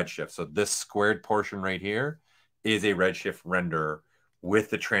that's a Redshift. So this squared portion right here is a Redshift render with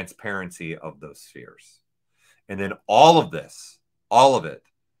the transparency of those spheres. And then all of this, all of it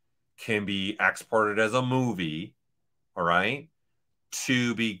can be exported as a movie, all right,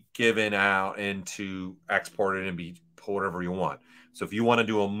 to be given out and to export it and be put whatever you want. So if you want to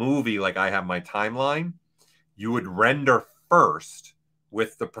do a movie like I have my timeline, you would render first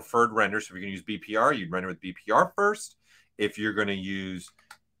with the preferred render. So if you're going to use BPR, you'd render with BPR first. If you're going to use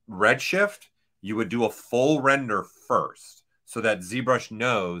Redshift, you would do a full render first so that ZBrush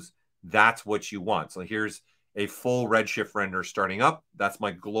knows that's what you want. So here's a full Redshift render starting up. That's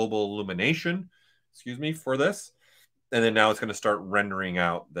my global illumination, excuse me, for this. And then now it's going to start rendering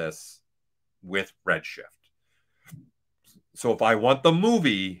out this with Redshift. So if I want the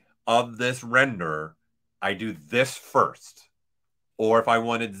movie of this render, I do this first. Or if I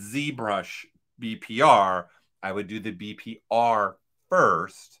wanted ZBrush BPR, I would do the BPR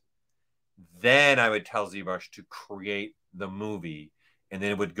first. Then I would tell ZBrush to create the movie. And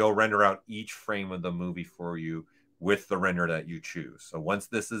then it would go render out each frame of the movie for you with the render that you choose. So once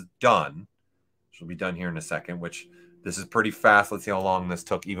this is done, which will be done here in a second, which this is pretty fast. Let's see how long this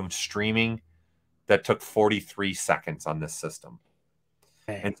took. Even streaming, that took 43 seconds on this system.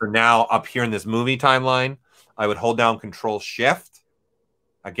 Okay. And for now, up here in this movie timeline, I would hold down Control-Shift.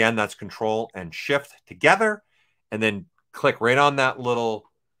 Again, that's Control and Shift together. And then click right on that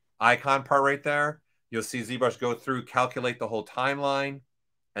little icon part right there. You'll see ZBrush go through, calculate the whole timeline,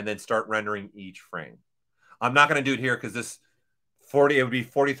 and then start rendering each frame. I'm not going to do it here because this it would be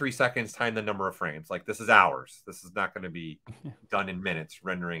 43 seconds times the number of frames. Like, this is hours. This is not going to be done in minutes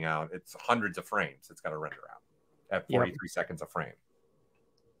rendering out. It's hundreds of frames it's got to render out at 43 seconds a frame.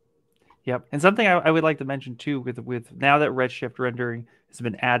 Yep. And something I would like to mention too, with now that Redshift rendering has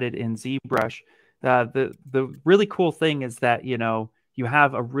been added in ZBrush, the really cool thing is that, you know, you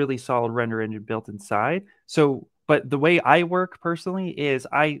have a really solid render engine built inside. So, but the way I work personally is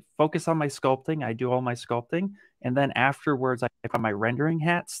I focus on my sculpting. I do all my sculpting. And then afterwards, I put my rendering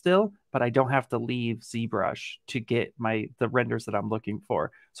hat still, but I don't have to leave ZBrush to get the renders that I'm looking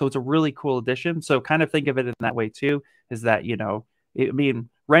for. So it's a really cool addition. So kind of think of it in that way too, is that, you know,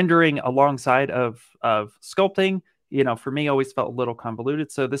 rendering alongside of sculpting, you know, for me always felt a little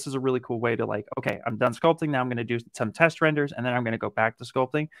convoluted. So this is a really cool way to, like, okay, I'm done sculpting. Now I'm going to do some test renders and then I'm going to go back to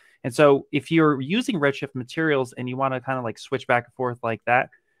sculpting. And so if you're using Redshift materials and you want to kind of like switch back and forth like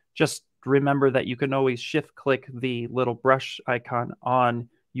that, just remember that you can always shift click the little brush icon on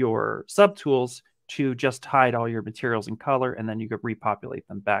your subtools to just hide all your materials in color, and then you could repopulate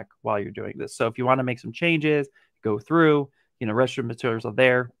them back while you're doing this. So if you want to make some changes, go through, you know, Redshift materials are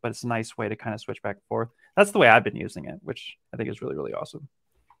there, but it's a nice way to kind of switch back and forth. That's the way I've been using it, which I think is really, really awesome.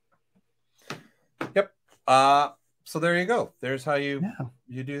 Yep. So there you go. There's how you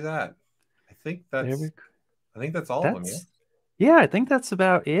do that. I think that's all of them. Yeah, I think that's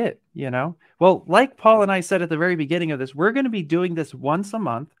about it, you know. Well, like Paul and I said at the very beginning of this, we're going to be doing this once a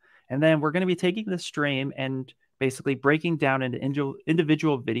month, and then we're going to be taking the stream and basically breaking down into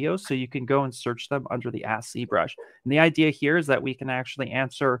individual videos so you can go and search them under the Ask ZBrush. And the idea here is that we can actually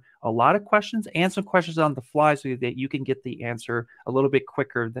answer a lot of questions and some questions on the fly so that you can get the answer a little bit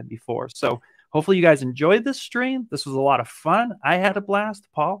quicker than before. So hopefully you guys enjoyed this stream. This was a lot of fun. I had a blast.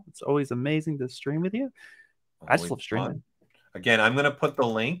 Paul, it's always amazing to stream with you. I just love streaming. Fun. Again, I'm going to put the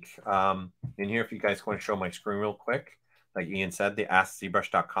link in here if you guys want to show my screen real quick. Like Ian said, the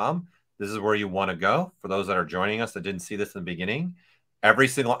AskZBrush.com. This is where you want to go. For those that are joining us that didn't see this in the beginning, every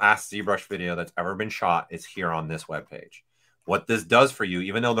single Ask ZBrush video that's ever been shot is here on this webpage. What this does for you,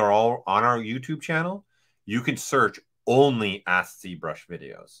 even though they're all on our YouTube channel, you can search only Ask ZBrush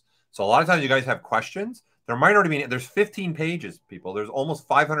videos. So a lot of times you guys have questions. There might already be, there's 15 pages, people. There's almost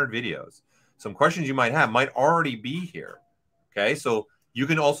 500 videos. Some questions you might have might already be here. Okay, so you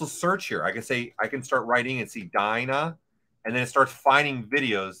can also search here. I can say, I can start writing and see Dyna, and then it starts finding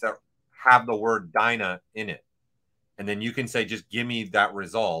videos that have the word Dyna in it. And then you can say, just give me that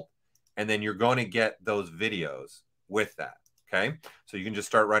result. And then you're going to get those videos with that. Okay, so you can just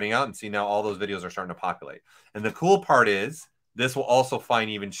start writing out and see now all those videos are starting to populate. And the cool part is this will also find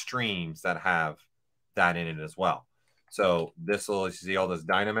even streams that have that in it as well. So this will see all this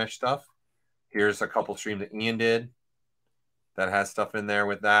Dynamesh stuff. Here's a couple streams that Ian did that has stuff in there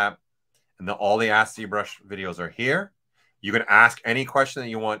with that. And all the Ask ZBrush videos are here. You can ask any question that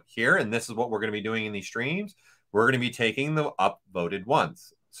you want here. And this is what we're going to be doing in these streams. We're going to be taking the upvoted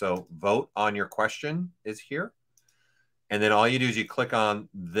ones. So vote on your question is here. And then all you do is you click on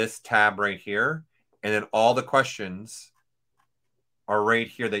this tab right here. And then all the questions are right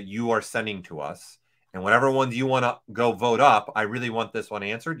here that you are sending to us. And whatever ones you want to go vote up, I really want this one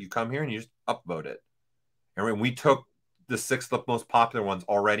answered. You come here and you just upvote it. And we took the 6 of the most popular ones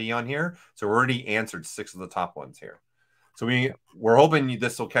already on here. So we already answered 6 of the top ones here. So we're hoping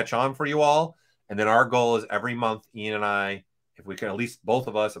this will catch on for you all. And then our goal is every month, Ian and I, if we can, at least both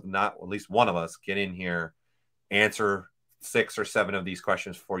of us, if not at least one of us, get in here, answer 6 or 7 of these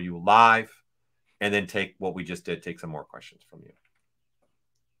questions for you live, and then take what we just did, take some more questions from you.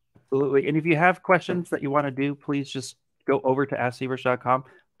 Absolutely. And if you have questions that you want to do, please just go over to AskZBrush.com,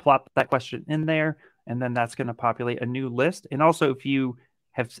 plop that question in there, and then that's going to populate a new list. And also, if you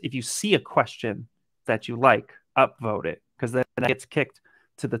see a question that you like, upvote it, because then that gets kicked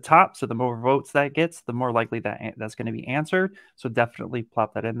to the top. So the more votes that gets, the more likely that's going to be answered. So definitely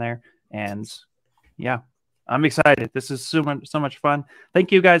plop that in there. And yeah, I'm excited. This is so much fun.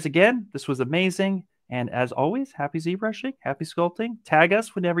 Thank you guys again. This was amazing. And as always, happy ZBrushing, happy sculpting. Tag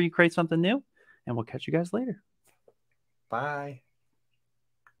us whenever you create something new, and we'll catch you guys later. Bye.